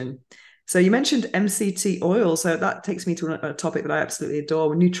moderation. So you mentioned MCT oil. So that takes me to a topic that I absolutely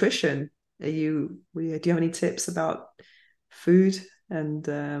adore: nutrition. Do you have any tips about food? And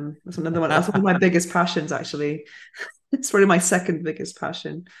that's another one. That's one of my biggest passions, actually. It's probably my second biggest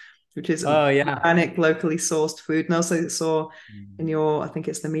passion, which is organic, locally sourced food. And I also saw in your, I think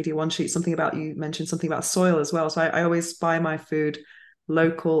it's the Media One sheet, you mentioned something about soil as well. So I always buy my food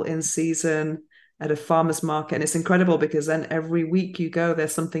local, in season, at a farmer's market. And it's incredible because then every week you go,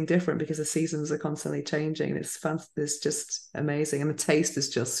 there's something different because the seasons are constantly changing. It's fun. It's just amazing. And the taste is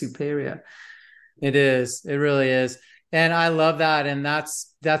just superior. It is. It really is. And I love that. And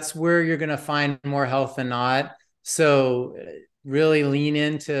that's where you're going to find more health than not. So really lean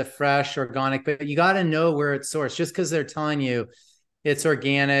into fresh organic, but you got to know where it's sourced. Just because they're telling you it's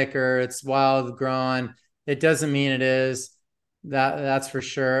organic or it's wild grown, it doesn't mean it is. That's for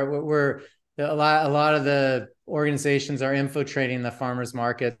sure. We're a lot of the organizations are infiltrating the farmers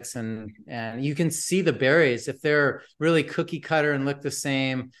markets, and you can see the berries if they're really cookie cutter and look the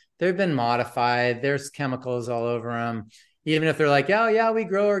same. They've been modified. There's chemicals all over them. Even if they're like, oh yeah, we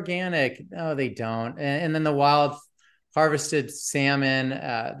grow organic. No, they don't. And then the wild harvested salmon,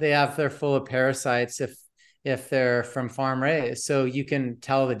 they're full of parasites if they're from farm raised. So you can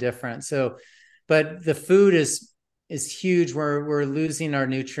tell the difference. So, but the food is huge. We're losing our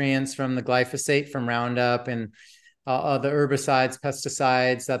nutrients from the glyphosate from Roundup and the herbicides,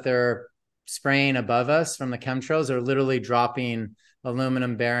 pesticides that they're spraying above us from the chemtrails are literally dropping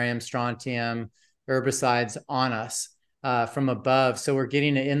aluminum, barium, strontium, herbicides on us from above. So we're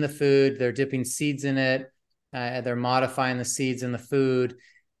getting it in the food. They're dipping seeds in it. They're modifying the seeds in the food.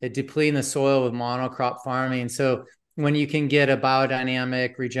 They're depleting the soil with monocrop farming. So when you can get a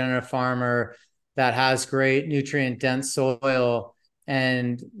biodynamic regenerative farmer that has great nutrient dense soil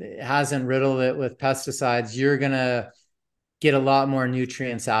and hasn't riddled it with pesticides, you're going to get a lot more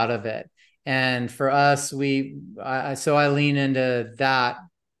nutrients out of it. And for us, so I lean into that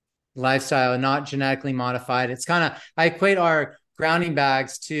lifestyle, not genetically modified. It's kind of, I equate our grounding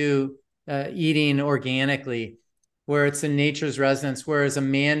bags to eating organically, where it's in nature's resonance, whereas a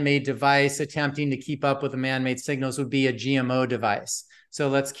man-made device attempting to keep up with the man-made signals would be a GMO device. So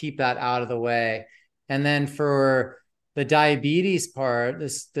let's keep that out of the way. And then for the diabetes part,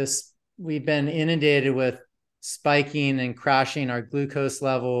 this we've been inundated with spiking and crashing our glucose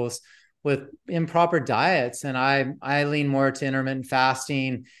levels with improper diets. And I lean more to intermittent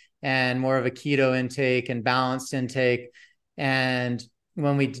fasting and more of a keto intake and balanced intake. And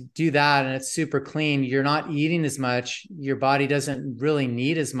when we do that and it's super clean, you're not eating as much. Your body doesn't really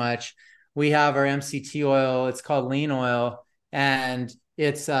need as much. We have our MCT oil. It's called lean oil, and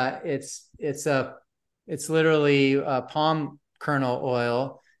it's literally a palm kernel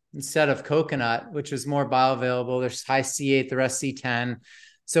oil instead of coconut, which is more bioavailable. There's high C8, the rest C10.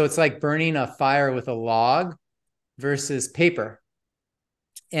 So it's like burning a fire with a log versus paper.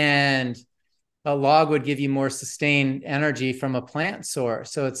 And a log would give you more sustained energy from a plant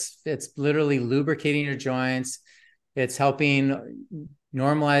source. So it's literally lubricating your joints. It's helping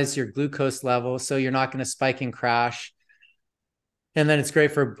normalize your glucose level so you're not going to spike and crash. And then it's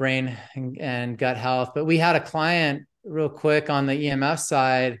great for brain and gut health. But we had a client real quick on the EMF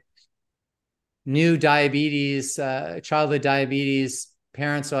side, new diabetes, childhood diabetes.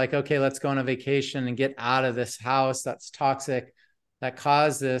 Parents are like, okay, let's go on a vacation and get out of this house that's toxic, that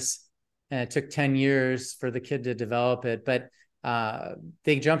caused this. And it took 10 years for the kid to develop it. But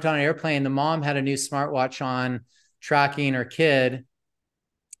they jumped on an airplane. The mom had a new smartwatch on tracking her kid.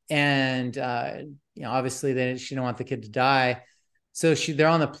 And, obviously she didn't want the kid to die. So they're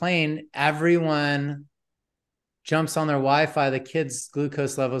on the plane. Everyone jumps on their Wi-Fi. The kid's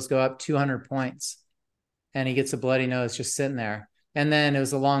glucose levels go up 200 points. And he gets a bloody nose just sitting there. And then it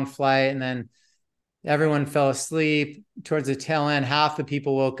was a long flight. And then everyone fell asleep. Towards the tail end, half the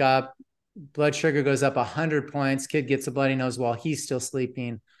people woke up. Blood sugar goes up 100 points. Kid gets a bloody nose while he's still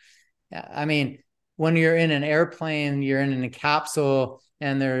sleeping. I mean, when you're in an airplane, you're in a capsule,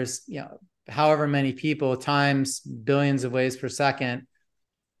 and there's, however many people times billions of waves per second,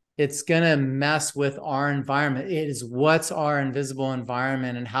 it's going to mess with our environment. It is what's our invisible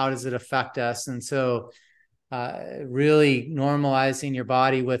environment and how does it affect us? And so really normalizing your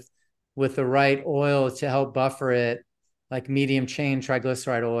body with the right oil to help buffer it, like medium chain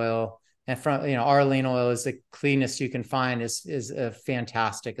triglyceride oil. And from, our lean oil is the cleanest you can find, is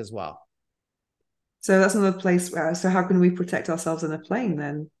fantastic as well. So that's another place where, so how can we protect ourselves in a plane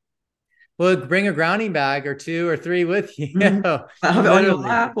then? Well, bring a grounding bag or 2 or 3 with you. Have it on your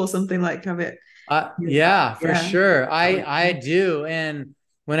lap or something, like have it. Yeah, for sure. I do. And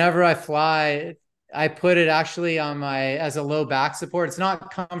whenever I fly, I put it actually on as a low back support. It's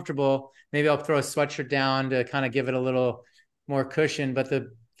not comfortable. Maybe I'll throw a sweatshirt down to kind of give it a little more cushion, but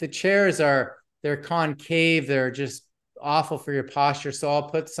the chairs they're concave. They're just awful for your posture. So I'll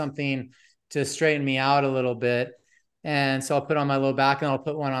put something to straighten me out a little bit. And so I'll put on my low back, and I'll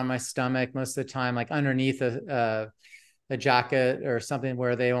put one on my stomach most of the time, like underneath a jacket or something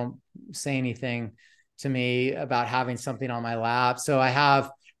where they won't say anything to me about having something on my lap. So I have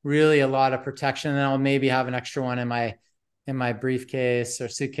really a lot of protection. And I'll maybe have an extra one in my briefcase or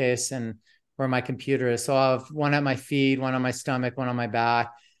suitcase and where my computer is. So I'll have one at my feet, one on my stomach, one on my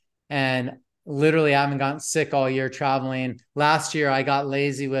back. And literally I haven't gotten sick all year traveling. Last year I got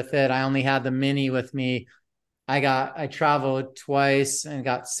lazy with it. I only had the mini with me I traveled twice and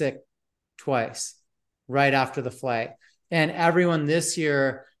got sick twice right after the flight. And everyone this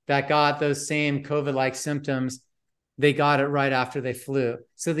year that got those same COVID-like symptoms, they got it right after they flew.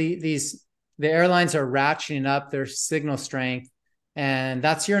 So the airlines are ratcheting up their signal strength, and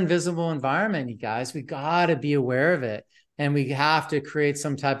that's your invisible environment, you guys. We got to be aware of it, and we have to create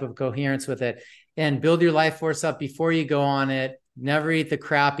some type of coherence with it and build your life force up before you go on it. Never eat the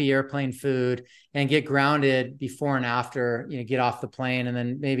crappy airplane food, and get grounded before and after you get off the plane, and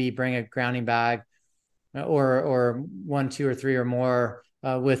then maybe bring a grounding bag or one, two, or three or more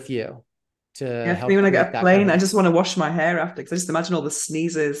with you to Yeah, for me, help when I create get a that kind plane, of I just want to wash my hair after because I just imagine all the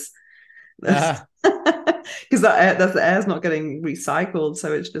sneezes. Because uh, that's the air's not getting recycled,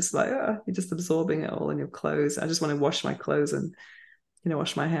 so it's just like you're just absorbing it all in your clothes. I just want to wash my clothes and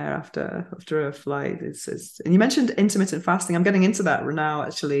wash my hair after a flight. And you mentioned intermittent fasting. I'm getting into that now,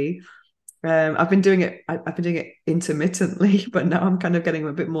 actually. I've been doing it. I've been doing it intermittently, but now I'm kind of getting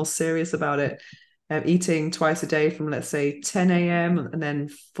a bit more serious about it. Eating twice a day from, let's say, 10 a.m. and then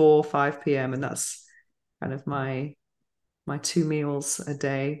 4, 5 p.m. And that's kind of my two meals a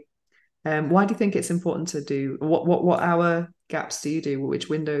day. Why do you think it's important to do? What hour gaps do you do? Which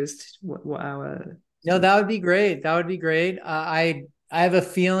windows? What hour? no, that would be great. That would be great. I have a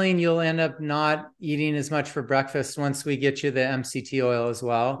feeling you'll end up not eating as much for breakfast once we get you the MCT oil as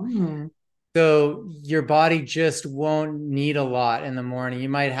well. Hmm. So your body just won't need a lot in the morning. You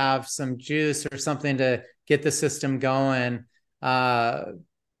might have some juice or something to get the system going, uh,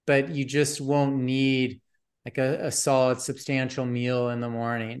 but you just won't need like a solid, substantial meal in the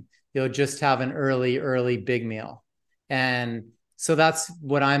morning. You'll just have an early big meal. And so that's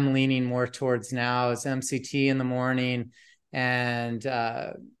what I'm leaning more towards now is MCT in the morning, and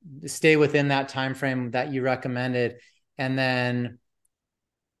stay within that time frame that you recommended. And then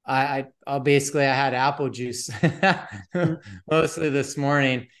I'll basically, I had apple juice mostly this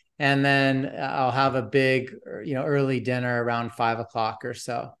morning, and then I'll have a big, early dinner around 5 o'clock or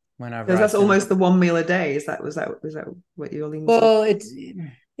so whenever Because I that's finish. almost the one meal a day. Is that what you're leaning towards? Well,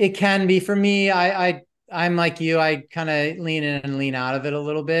 it can be for me. I'm like you. I kind of lean in and lean out of it a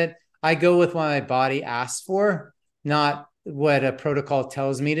little bit. I go with what my body asks for, not what a protocol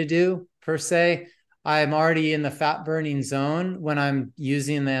tells me to do per se. I'm already in the fat burning zone when I'm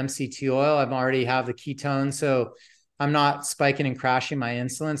using the MCT oil. I'm already have the ketones, so I'm not spiking and crashing my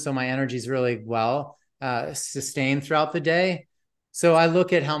insulin. So my energy is really well sustained throughout the day. So I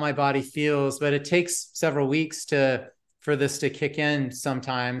look at how my body feels, but it takes several weeks to for this to kick in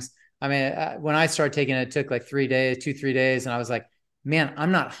sometimes. I mean, when I started taking it, it took like 3 days, 3 days. And I was like, man,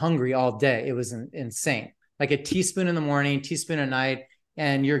 I'm not hungry all day. It was insane. Like a teaspoon in the morning, teaspoon at night,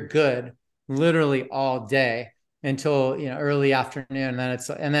 and you're good literally all day until, early afternoon.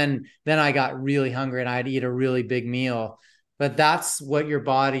 And then I got really hungry and I had to eat a really big meal. But that's what your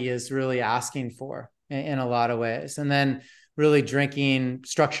body is really asking for in a lot of ways. And then really drinking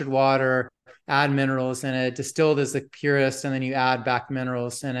structured water, add minerals in it. Distilled is the purest, and then you add back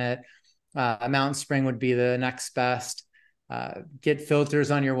minerals in it. Mountain Spring would be the next best. Get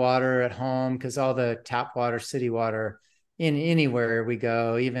filters on your water at home, because all the tap water, city water, in anywhere we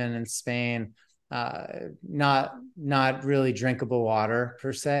go, even in Spain, not really drinkable water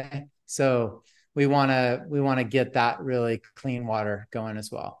per se. So we want to get that really clean water going as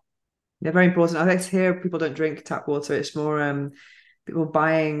well. Yeah, very important. I like to hear people don't drink tap water. It's more people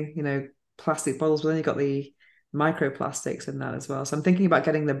buying, plastic bottles, but then you've got the microplastics in that as well. So I'm thinking about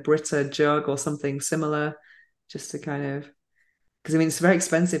getting the Brita jug or something similar, just to kind of because I mean it's very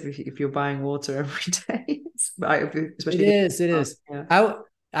expensive if you're buying water every day, It especially if is. It you is. yeah.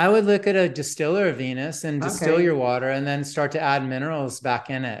 I would look at a distiller of Venus and distill Okay. your water, and then start to add minerals back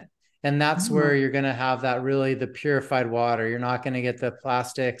in it. And that's where Oh, you're going to have that really the purified water. You're not going to get the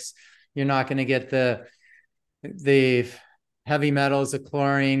plastics. You're not going to get the heavy metals, the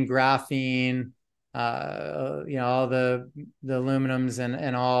chlorine, graphene, all the aluminums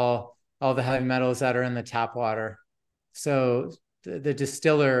and all the heavy metals that are in the tap water. So the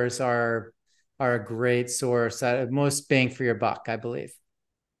distillers are a great source at most bang for your buck, I believe.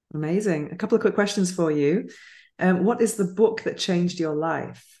 amazing. A couple of quick questions for you. What is the book that changed your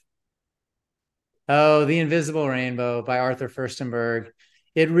life? Oh, The Invisible Rainbow by Arthur Furstenberg.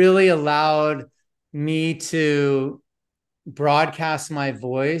 It really allowed me to broadcast my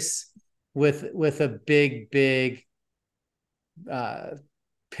voice with a big uh,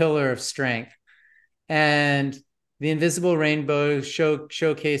 pillar of strength. And The Invisible Rainbow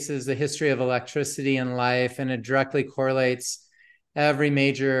showcases the history of electricity in life, and it directly correlates every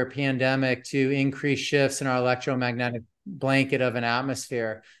major pandemic to increased shifts in our electromagnetic blanket of an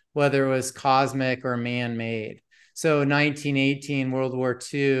atmosphere. whether it was cosmic or man-made. So 1918, World War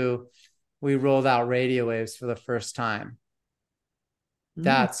II, we rolled out radio waves for the first time.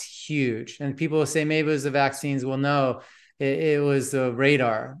 That's huge. And people will say maybe it was the vaccines. Well, no, it was the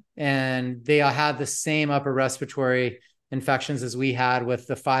radar. And they all had the same upper respiratory infections as we had with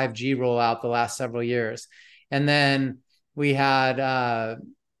the 5G rollout the last several years. And then we had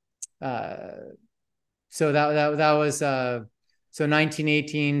so that was so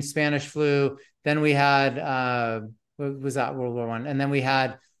 1918 Spanish flu. Then we had what was that, World War I? And then we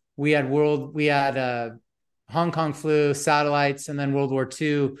had Hong Kong flu, satellites, and then World War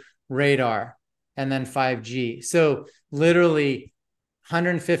II radar, and then 5G. So literally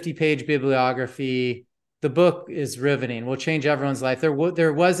 150-page bibliography. The book is riveting. Will change everyone's life.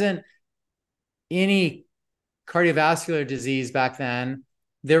 There wasn't any cardiovascular disease back then.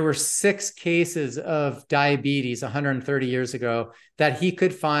 There were 6 cases of diabetes 130 years ago that he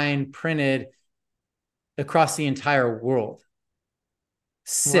could find printed across the entire world.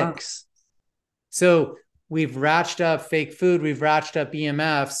 6. Wow. So we've ratcheted up fake food. We've ratcheted up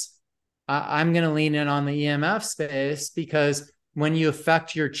EMFs. I'm going to lean in on the EMF space, because when you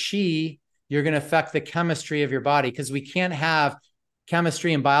affect your chi, you're going to affect the chemistry of your body, because we can't have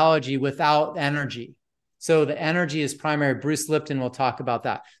chemistry and biology without energy. So the energy is primary. Bruce Lipton will talk about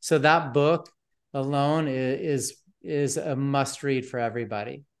that. So that book alone is a must read for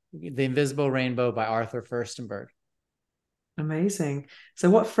everybody. The Invisible Rainbow by Arthur Firstenberg. Amazing. So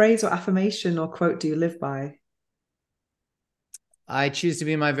what phrase or affirmation or quote do you live by? I choose to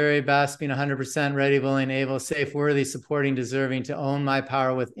be my very best, being 100% ready, willing, able, safe, worthy, supporting, deserving, to own my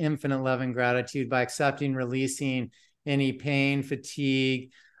power with infinite love and gratitude by accepting, releasing any pain,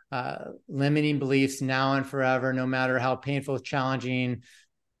 fatigue, limiting beliefs now and forever, no matter how painful, challenging,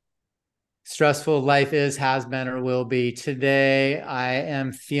 stressful life is, has been, or will be. Today, I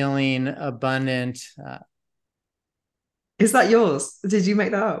am feeling abundant. Is that yours? Did you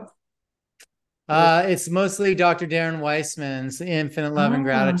make that up? It's mostly Dr. Darren Weissman's infinite love and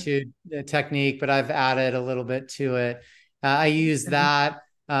gratitude technique, but I've added a little bit to it. I use that.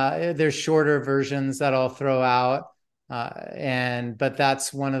 There's shorter versions that I'll throw out. But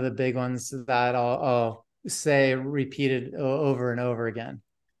that's one of the big ones that I'll say repeated over and over again.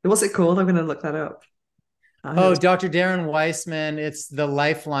 What's it called? I'm going to look that up. Dr. Darren Weissman. It's the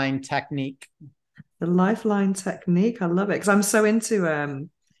Lifeline technique. The Lifeline technique. I love it, because I'm so into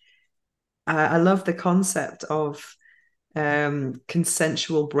I love the concept of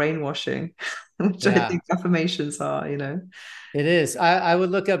consensual brainwashing, which I think affirmations are, It is. I would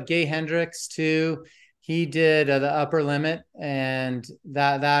look up Gay Hendricks too. He did the upper limit, and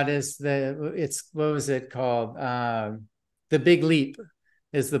that is what was it called? The Big Leap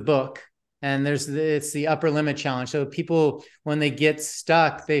is the book. And it's the upper limit challenge. So people, when they get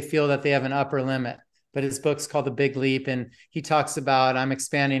stuck, they feel that they have an upper limit. But his book's called The Big Leap, and he talks about, I'm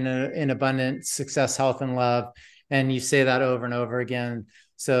expanding in abundance, success, health, and love. And you say that over and over again.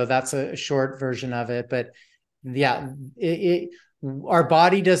 So that's a short version of it. But yeah, our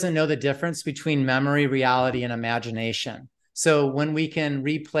body doesn't know the difference between memory, reality, and imagination. So when we can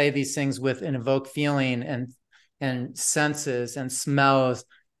replay these things with an evoked feeling and senses and smells,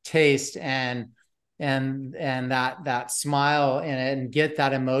 taste, and that smile and get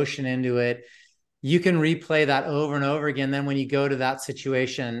that emotion into it, you can replay that over and over again. Then when you go to that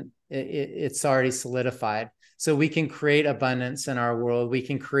situation, it's already solidified. So we can create abundance in our world. We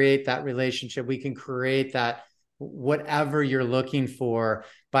can create that relationship. We can create that whatever you're looking for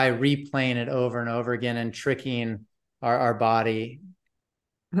by replaying it over and over again and tricking our body.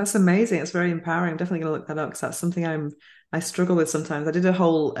 That's amazing. It's very empowering. I'm definitely going to look that up, because that's something I struggle with sometimes. I did a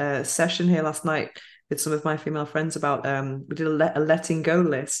whole session here last night with some of my female friends about we did a letting go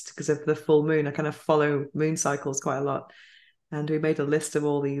list because of the full moon. I kind of follow moon cycles quite a lot, and we made a list of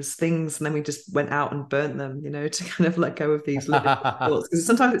all these things, and then we just went out and burnt them, to kind of let go of these limited thoughts, because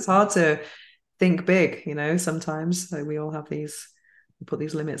sometimes it's hard to think big, sometimes. So we all have we put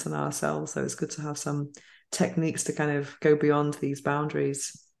these limits on ourselves, so it's good to have some techniques to kind of go beyond these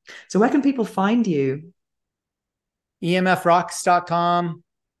boundaries. So where can people find you? emfrocks.com,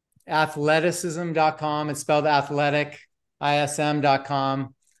 athleticism.com. It's spelled athletic,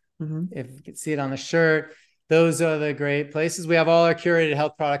 ism.com. Mm-hmm. If you can see it on the shirt, those are the great places. We have all our curated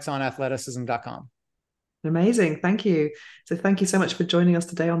health products on athleticism.com. Amazing. Thank you. So thank you so much for joining us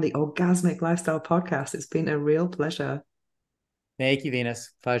today on the Orgasmic Lifestyle Podcast. It's been a real pleasure. Thank you,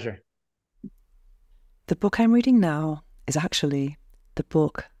 Venus. Pleasure. The book I'm reading now is actually the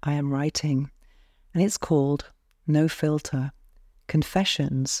book I am writing, and it's called No Filter: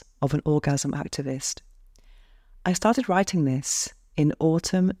 Confessions of an Orgasm Activist. I started writing this in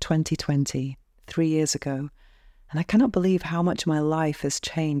autumn 2020, 3 years ago, and I cannot believe how much my life has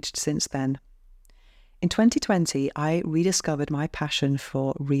changed since then. In 2020, I rediscovered my passion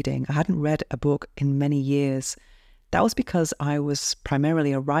for reading. I hadn't read a book in many years. That was because I was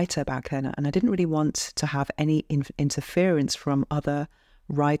primarily a writer back then, and I didn't really want to have any interference from other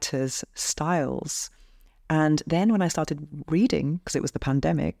writers' styles. And then when I started reading, because it was the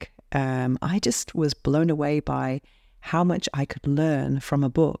pandemic, I just was blown away by how much I could learn from a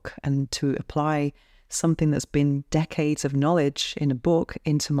book, and to apply something that's been decades of knowledge in a book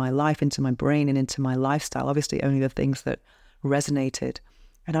into my life, into my brain, and into my lifestyle. Obviously, only the things that resonated.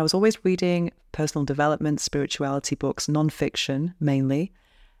 And I was always reading personal development, spirituality books, nonfiction mainly.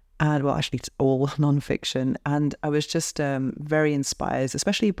 And well, actually, it's all nonfiction. And I was just very inspired,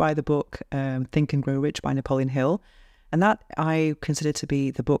 especially by the book Think and Grow Rich by Napoleon Hill. And that I consider to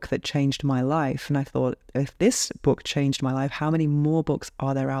be the book that changed my life. And I thought, if this book changed my life, how many more books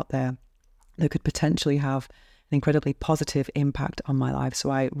are there out there that could potentially have an incredibly positive impact on my life? So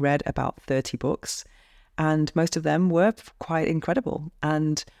I read about 30 books, and most of them were quite incredible.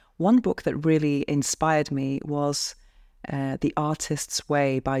 And one book that really inspired me was The Artist's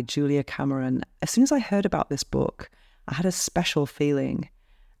Way by Julia Cameron. As soon as I heard about this book, I had a special feeling,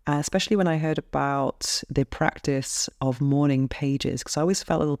 especially when I heard about the practice of morning pages, because I always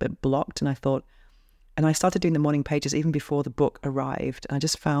felt a little bit blocked, and I started doing the morning pages even before the book arrived. And I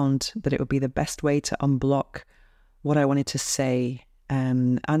just found that it would be the best way to unblock what I wanted to say.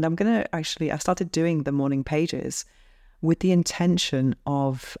 And I started doing the morning pages with the intention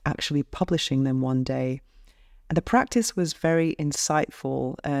of actually publishing them one day. And the practice was very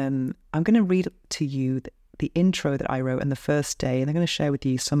insightful. I'm going to read to you the intro that I wrote on the first day, and I'm going to share with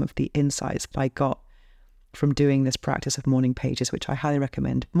you some of the insights that I got from doing this practice of morning pages, which I highly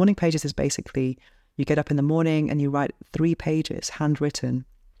recommend. Morning pages is basically, you get up in the morning and you write 3 pages, handwritten,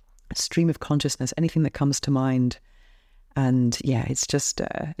 a stream of consciousness, anything that comes to mind. And yeah, it's just,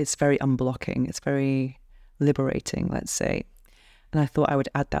 it's very unblocking. It's very liberating, let's say. And I thought I would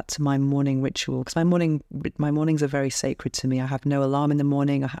add that to my morning ritual, because my mornings are very sacred to me. I have no alarm in the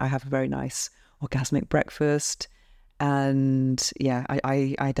morning. I have a very nice orgasmic breakfast. And yeah,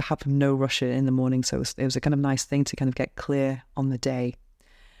 I have no rush in the morning. So it was a kind of nice thing to kind of get clear on the day.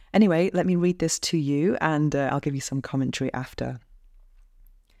 Anyway, let me read this to you, and I'll give you some commentary after.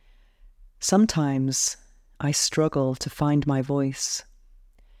 Sometimes I struggle to find my voice.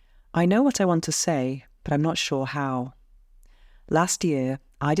 I know what I want to say, but I'm not sure how. Last year,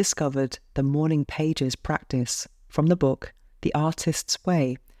 I discovered the morning pages practice from the book The Artist's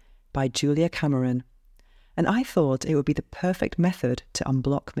Way by Julia Cameron, and I thought it would be the perfect method to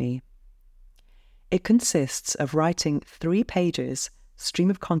unblock me. It consists of writing 3 pages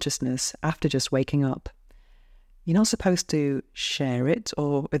stream of consciousness after just waking up. You're not supposed to share it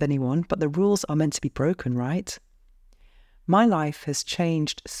or with anyone, but the rules are meant to be broken, right? My life has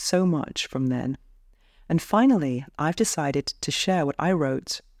changed so much from then. And finally, I've decided to share what I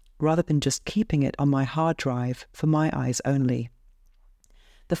wrote rather than just keeping it on my hard drive for my eyes only.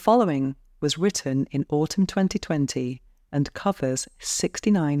 The following was written in autumn 2020 and covers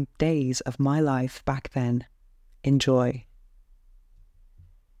 69 days of my life back then. Enjoy.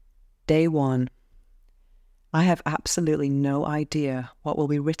 Day 1. I have absolutely no idea what will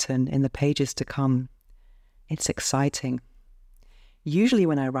be written in the pages to come. It's exciting. Usually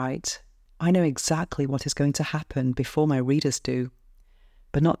when I write, I know exactly what is going to happen before my readers do,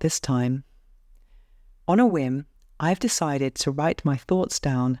 but not this time. On a whim, I've decided to write my thoughts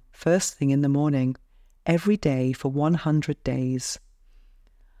down first thing in the morning, every day for 100 days.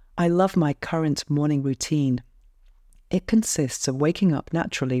 I love my current morning routine. It consists of waking up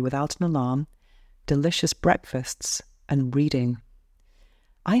naturally without an alarm, delicious breakfasts, and reading.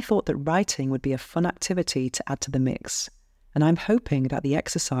 I thought that writing would be a fun activity to add to the mix, and I'm hoping that the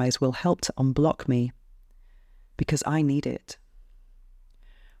exercise will help to unblock me, because I need it.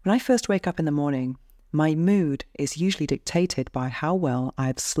 When I first wake up in the morning, my mood is usually dictated by how well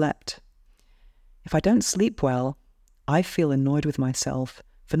I've slept. If I don't sleep well, I feel annoyed with myself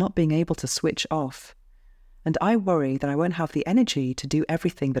for not being able to switch off, and I worry that I won't have the energy to do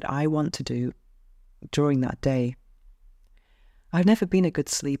everything that I want to do during that day. I've never been a good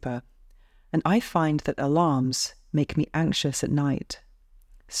sleeper, and I find that alarms make me anxious at night.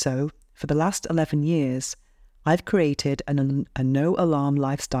 So, for the last 11 years, I've created a no-alarm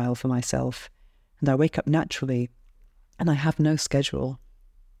lifestyle for myself, and I wake up naturally, and I have no schedule.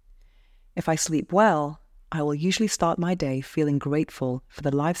 If I sleep well, I will usually start my day feeling grateful for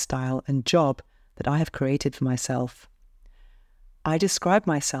the lifestyle and job that I have created for myself. I describe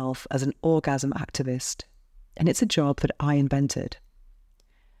myself as an orgasm activist. and it's a job that I invented.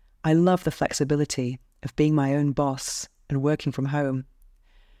 I love the flexibility of being my own boss and working from home.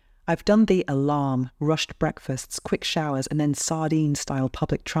 I've done the alarm, rushed breakfasts, quick showers, and then sardine-style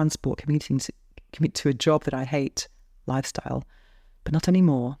public transport commuting to a job that I hate lifestyle, but not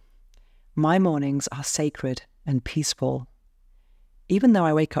anymore. My mornings are sacred and peaceful. Even though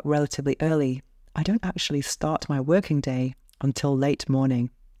I wake up relatively early, I don't actually start my working day until late morning.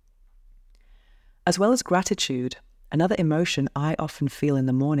 As well as gratitude, another emotion I often feel in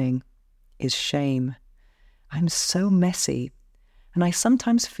the morning is shame. I'm so messy, and I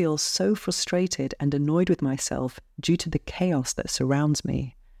sometimes feel so frustrated and annoyed with myself due to the chaos that surrounds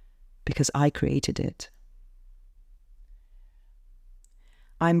me, because I created it.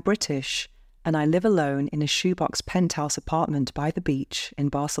 I'm British, and I live alone in a shoebox penthouse apartment by the beach in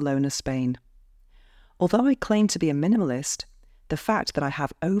Barcelona, Spain. Although I claim to be a minimalist, the fact that I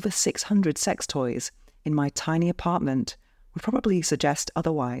have over 600 sex toys in my tiny apartment would probably suggest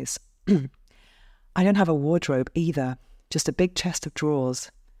otherwise. I don't have a wardrobe either, just a big chest of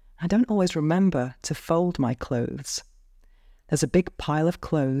drawers. I don't always remember to fold my clothes. There's a big pile of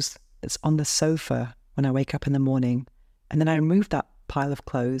clothes that's on the sofa when I wake up in the morning, and then I remove that pile of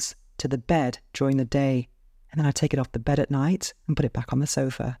clothes to the bed during the day, and then I take it off the bed at night and put it back on the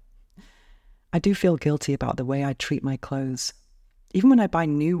sofa. I do feel guilty about the way I treat my clothes. Even when I buy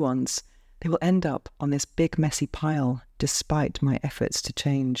new ones, they will end up on this big messy pile despite my efforts to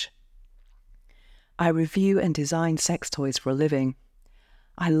change. I review and design sex toys for a living.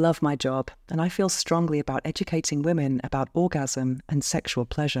 I love my job, and I feel strongly about educating women about orgasm and sexual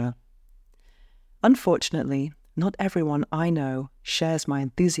pleasure. Unfortunately, not everyone I know shares my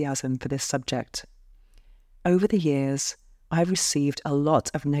enthusiasm for this subject. Over the years, I've received a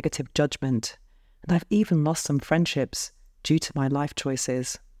lot of negative judgment, and I've even lost some friendships due to my life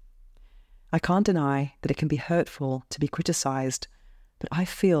choices. I can't deny that it can be hurtful to be criticized, but I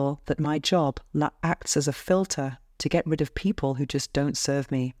feel that my job acts as a filter to get rid of people who just don't serve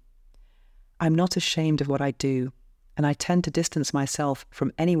me. I'm not ashamed of what I do, and I tend to distance myself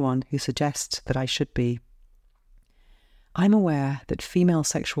from anyone who suggests that I should be. I'm aware that female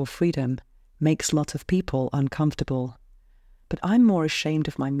sexual freedom makes a lot of people uncomfortable, but I'm more ashamed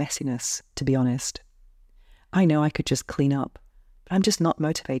of my messiness, to be honest. I know I could just clean up, but I'm just not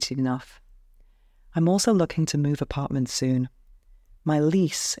motivated enough. I'm also looking to move apartments soon. My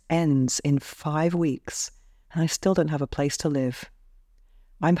lease ends in 5 weeks, and I still don't have a place to live.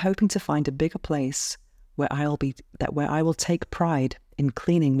 I'm hoping to find a bigger place where I will take pride in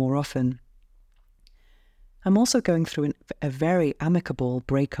cleaning more often. I'm also going through a very amicable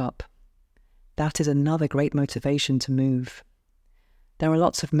breakup. That is another great motivation to move. There are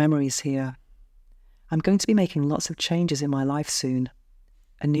lots of memories here. I'm going to be making lots of changes in my life soon.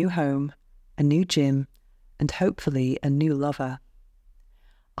 A new home, a new gym, and hopefully a new lover.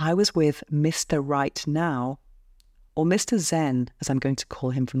 I was with Mr. Right Now, or Mr. Zen, as I'm going to call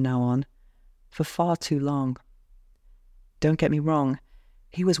him from now on, for far too long. Don't get me wrong,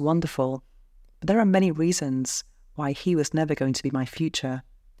 he was wonderful, but there are many reasons why he was never going to be my future,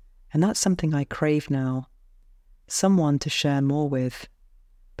 and that's something I crave now. Someone to share more with,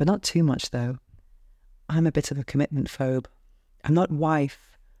 but not too much though. I'm a bit of a commitment phobe. I'm not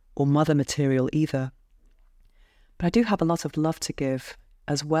wife or mother material either. But I do have a lot of love to give,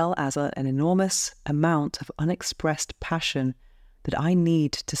 as well as an enormous amount of unexpressed passion that I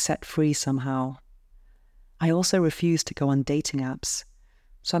need to set free somehow. I also refuse to go on dating apps,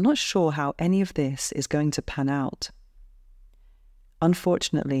 so I'm not sure how any of this is going to pan out.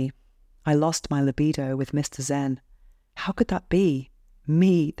 Unfortunately, I lost my libido with Mr. Zen. How could that be?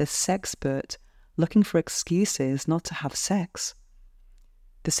 Me, the sexpert, looking for excuses not to have sex.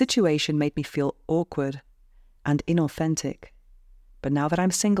 The situation made me feel awkward and inauthentic. But now that I'm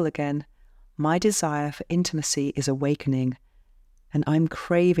single again, my desire for intimacy is awakening, and I'm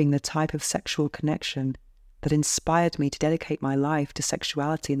craving the type of sexual connection that inspired me to dedicate my life to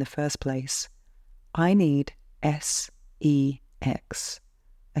sexuality in the first place. I need SEX,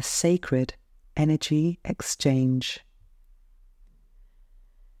 a sacred energy exchange.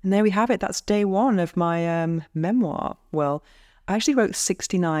 And there we have it. That's day 1 of my memoir. Well, I actually wrote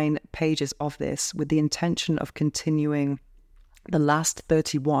 69 pages of this with the intention of continuing the last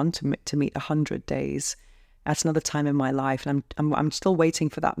 31 to meet 100 days at another time in my life. And I'm still waiting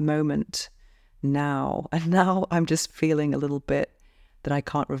for that moment now. And now I'm just feeling a little bit that I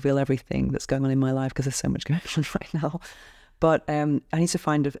can't reveal everything that's going on in my life because there's so much going on right now. But I need to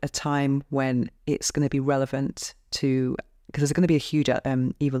find a time when it's going to be relevant to, because there's going to be a huge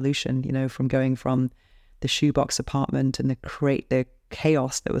evolution, from going from the shoebox apartment and the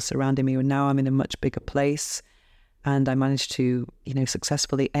chaos that was surrounding me. And now I'm in a much bigger place, and I managed to,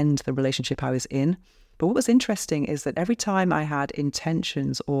 successfully end the relationship I was in. But what was interesting is that every time I had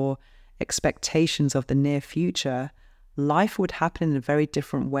intentions or expectations of the near future, life would happen in a very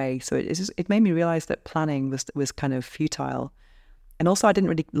different way. So it made me realize that planning was kind of futile. And also, I didn't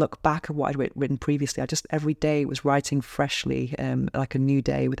really look back at what I'd written previously. I just every day was writing freshly, like a new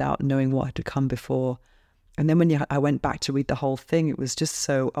day, without knowing what had come before. And then when I went back to read the whole thing, it was just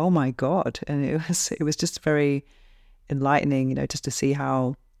so, oh my God. And it was just very enlightening, just to see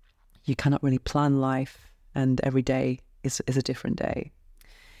how you cannot really plan life, and every day is a different day.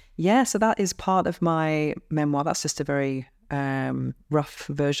 Yeah, so that is part of my memoir. That's just a very rough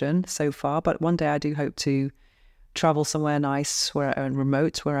version so far, but one day I do hope to travel somewhere nice and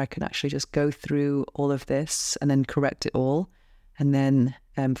remote where I can actually just go through all of this and then correct it all, and then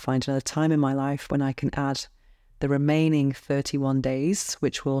find another time in my life when I can add the remaining 31 days,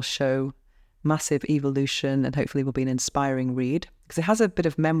 which will show massive evolution and hopefully will be an inspiring read, because it has a bit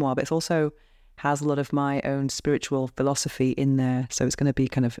of memoir, but it also has a lot of my own spiritual philosophy in there. So it's going to be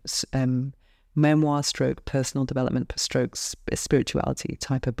kind of memoir stroke personal development stroke spirituality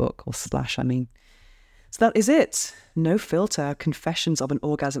type of book, or slash, I mean. So that is it. No filter, confessions of an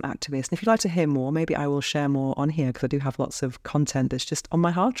orgasm activist. And if you'd like to hear more, maybe I will share more on here, because I do have lots of content that's just on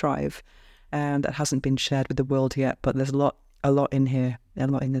my hard drive and that hasn't been shared with the world yet. But there's a lot in here, a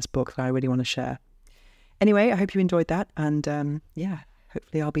lot in this book that I really want to share. Anyway, I hope you enjoyed that. And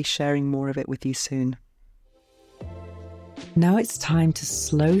hopefully I'll be sharing more of it with you soon. Now it's time to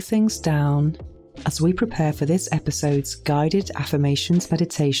slow things down as we prepare for this episode's guided affirmations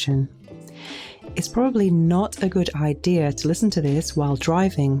meditation. It's probably not a good idea to listen to this while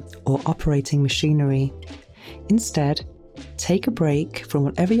driving or operating machinery. Instead, take a break from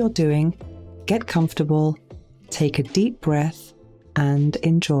whatever you're doing, get comfortable, take a deep breath, and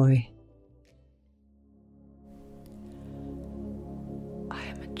enjoy. I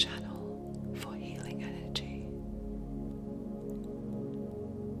am a channel for healing energy.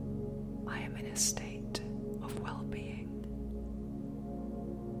 I am in a state of well-being.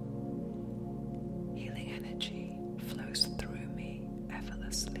 Healing energy flows through me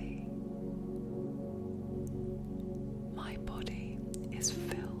effortlessly. My body is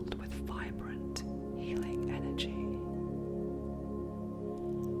filled with vibrant healing energy.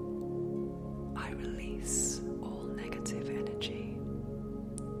 I release all negative energy.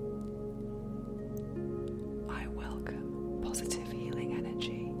 I welcome positive healing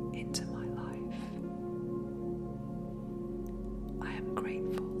energy into my life. I am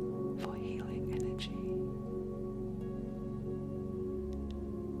grateful for healing energy.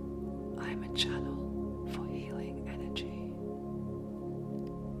 I am a channel for healing energy.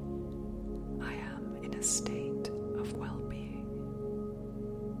 I am in a state of well-being.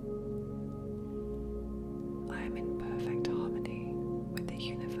 I am in perfect harmony with the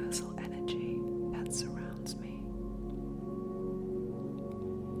universal energy that surrounds me.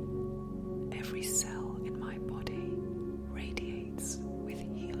 Every cell in my body radiates with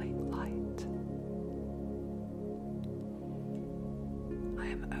healing light. I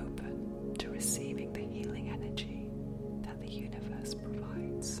am open to receiving the healing energy that the universe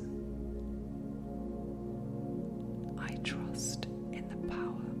provides. I trust in the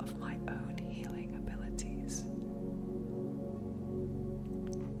power of my own healing abilities.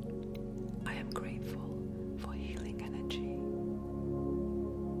 I am grateful for healing energy.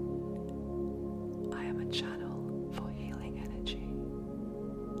 I am a channel for healing energy.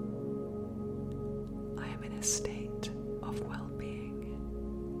 I am in a state of well-being.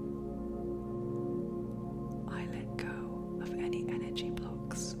 I let go of any energy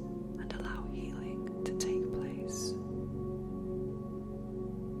blocks and allow healing to take place.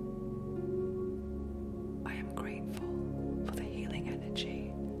 I am grateful for the healing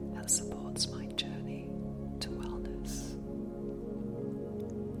energy that supports my journey to wellness.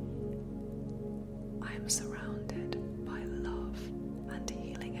 I am surrounded by love and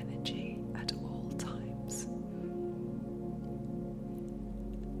healing energy at all times.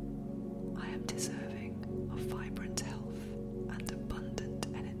 I am deserving of vibrant health and abundant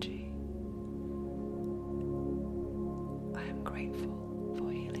energy. I am grateful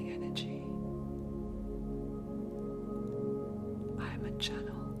for healing energy. I am a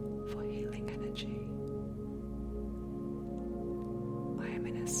channel for healing energy. I am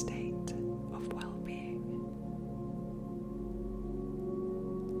in a state of well-being.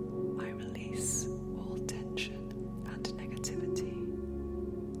 I release all tension and negativity.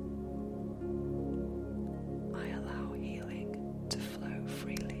 I allow healing to flow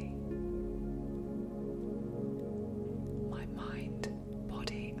freely. My mind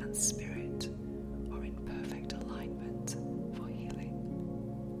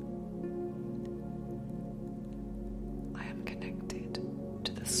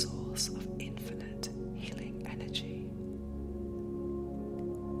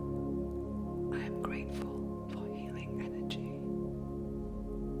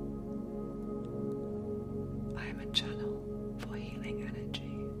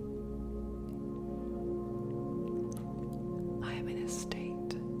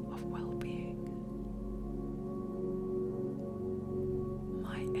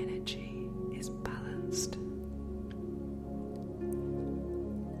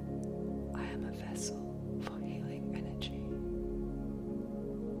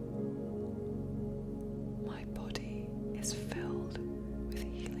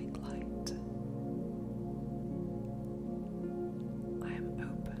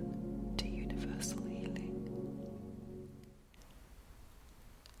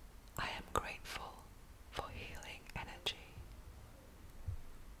grateful for healing energy.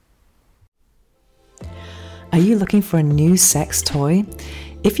 Are you looking for a new sex toy?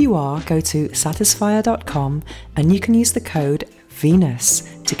 If you are, go to satisfier.com and you can use the code Venus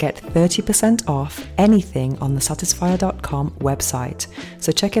to get 30% off anything on the satisfier.com website.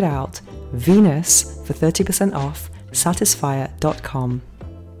 So check it out, Venus for 30% off, satisfier.com.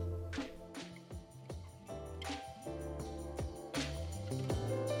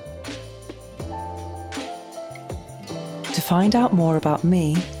 To find out more about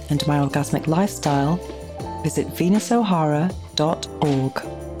me and my orgasmic lifestyle, visit venusohara.org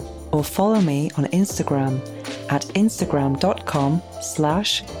or follow me on Instagram at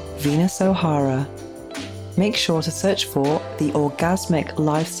instagram.com/venusohara. Make sure to search for the Orgasmic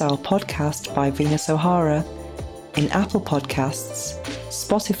Lifestyle Podcast by Venus O'Hara in Apple Podcasts,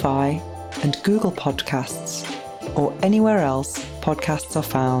 Spotify, and Google Podcasts, or anywhere else podcasts are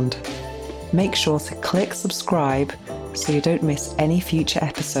found. Make sure to click subscribe so you don't miss any future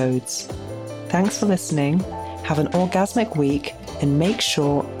episodes. Thanks for listening, have an orgasmic week, and make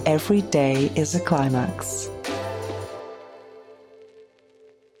sure every day is a climax.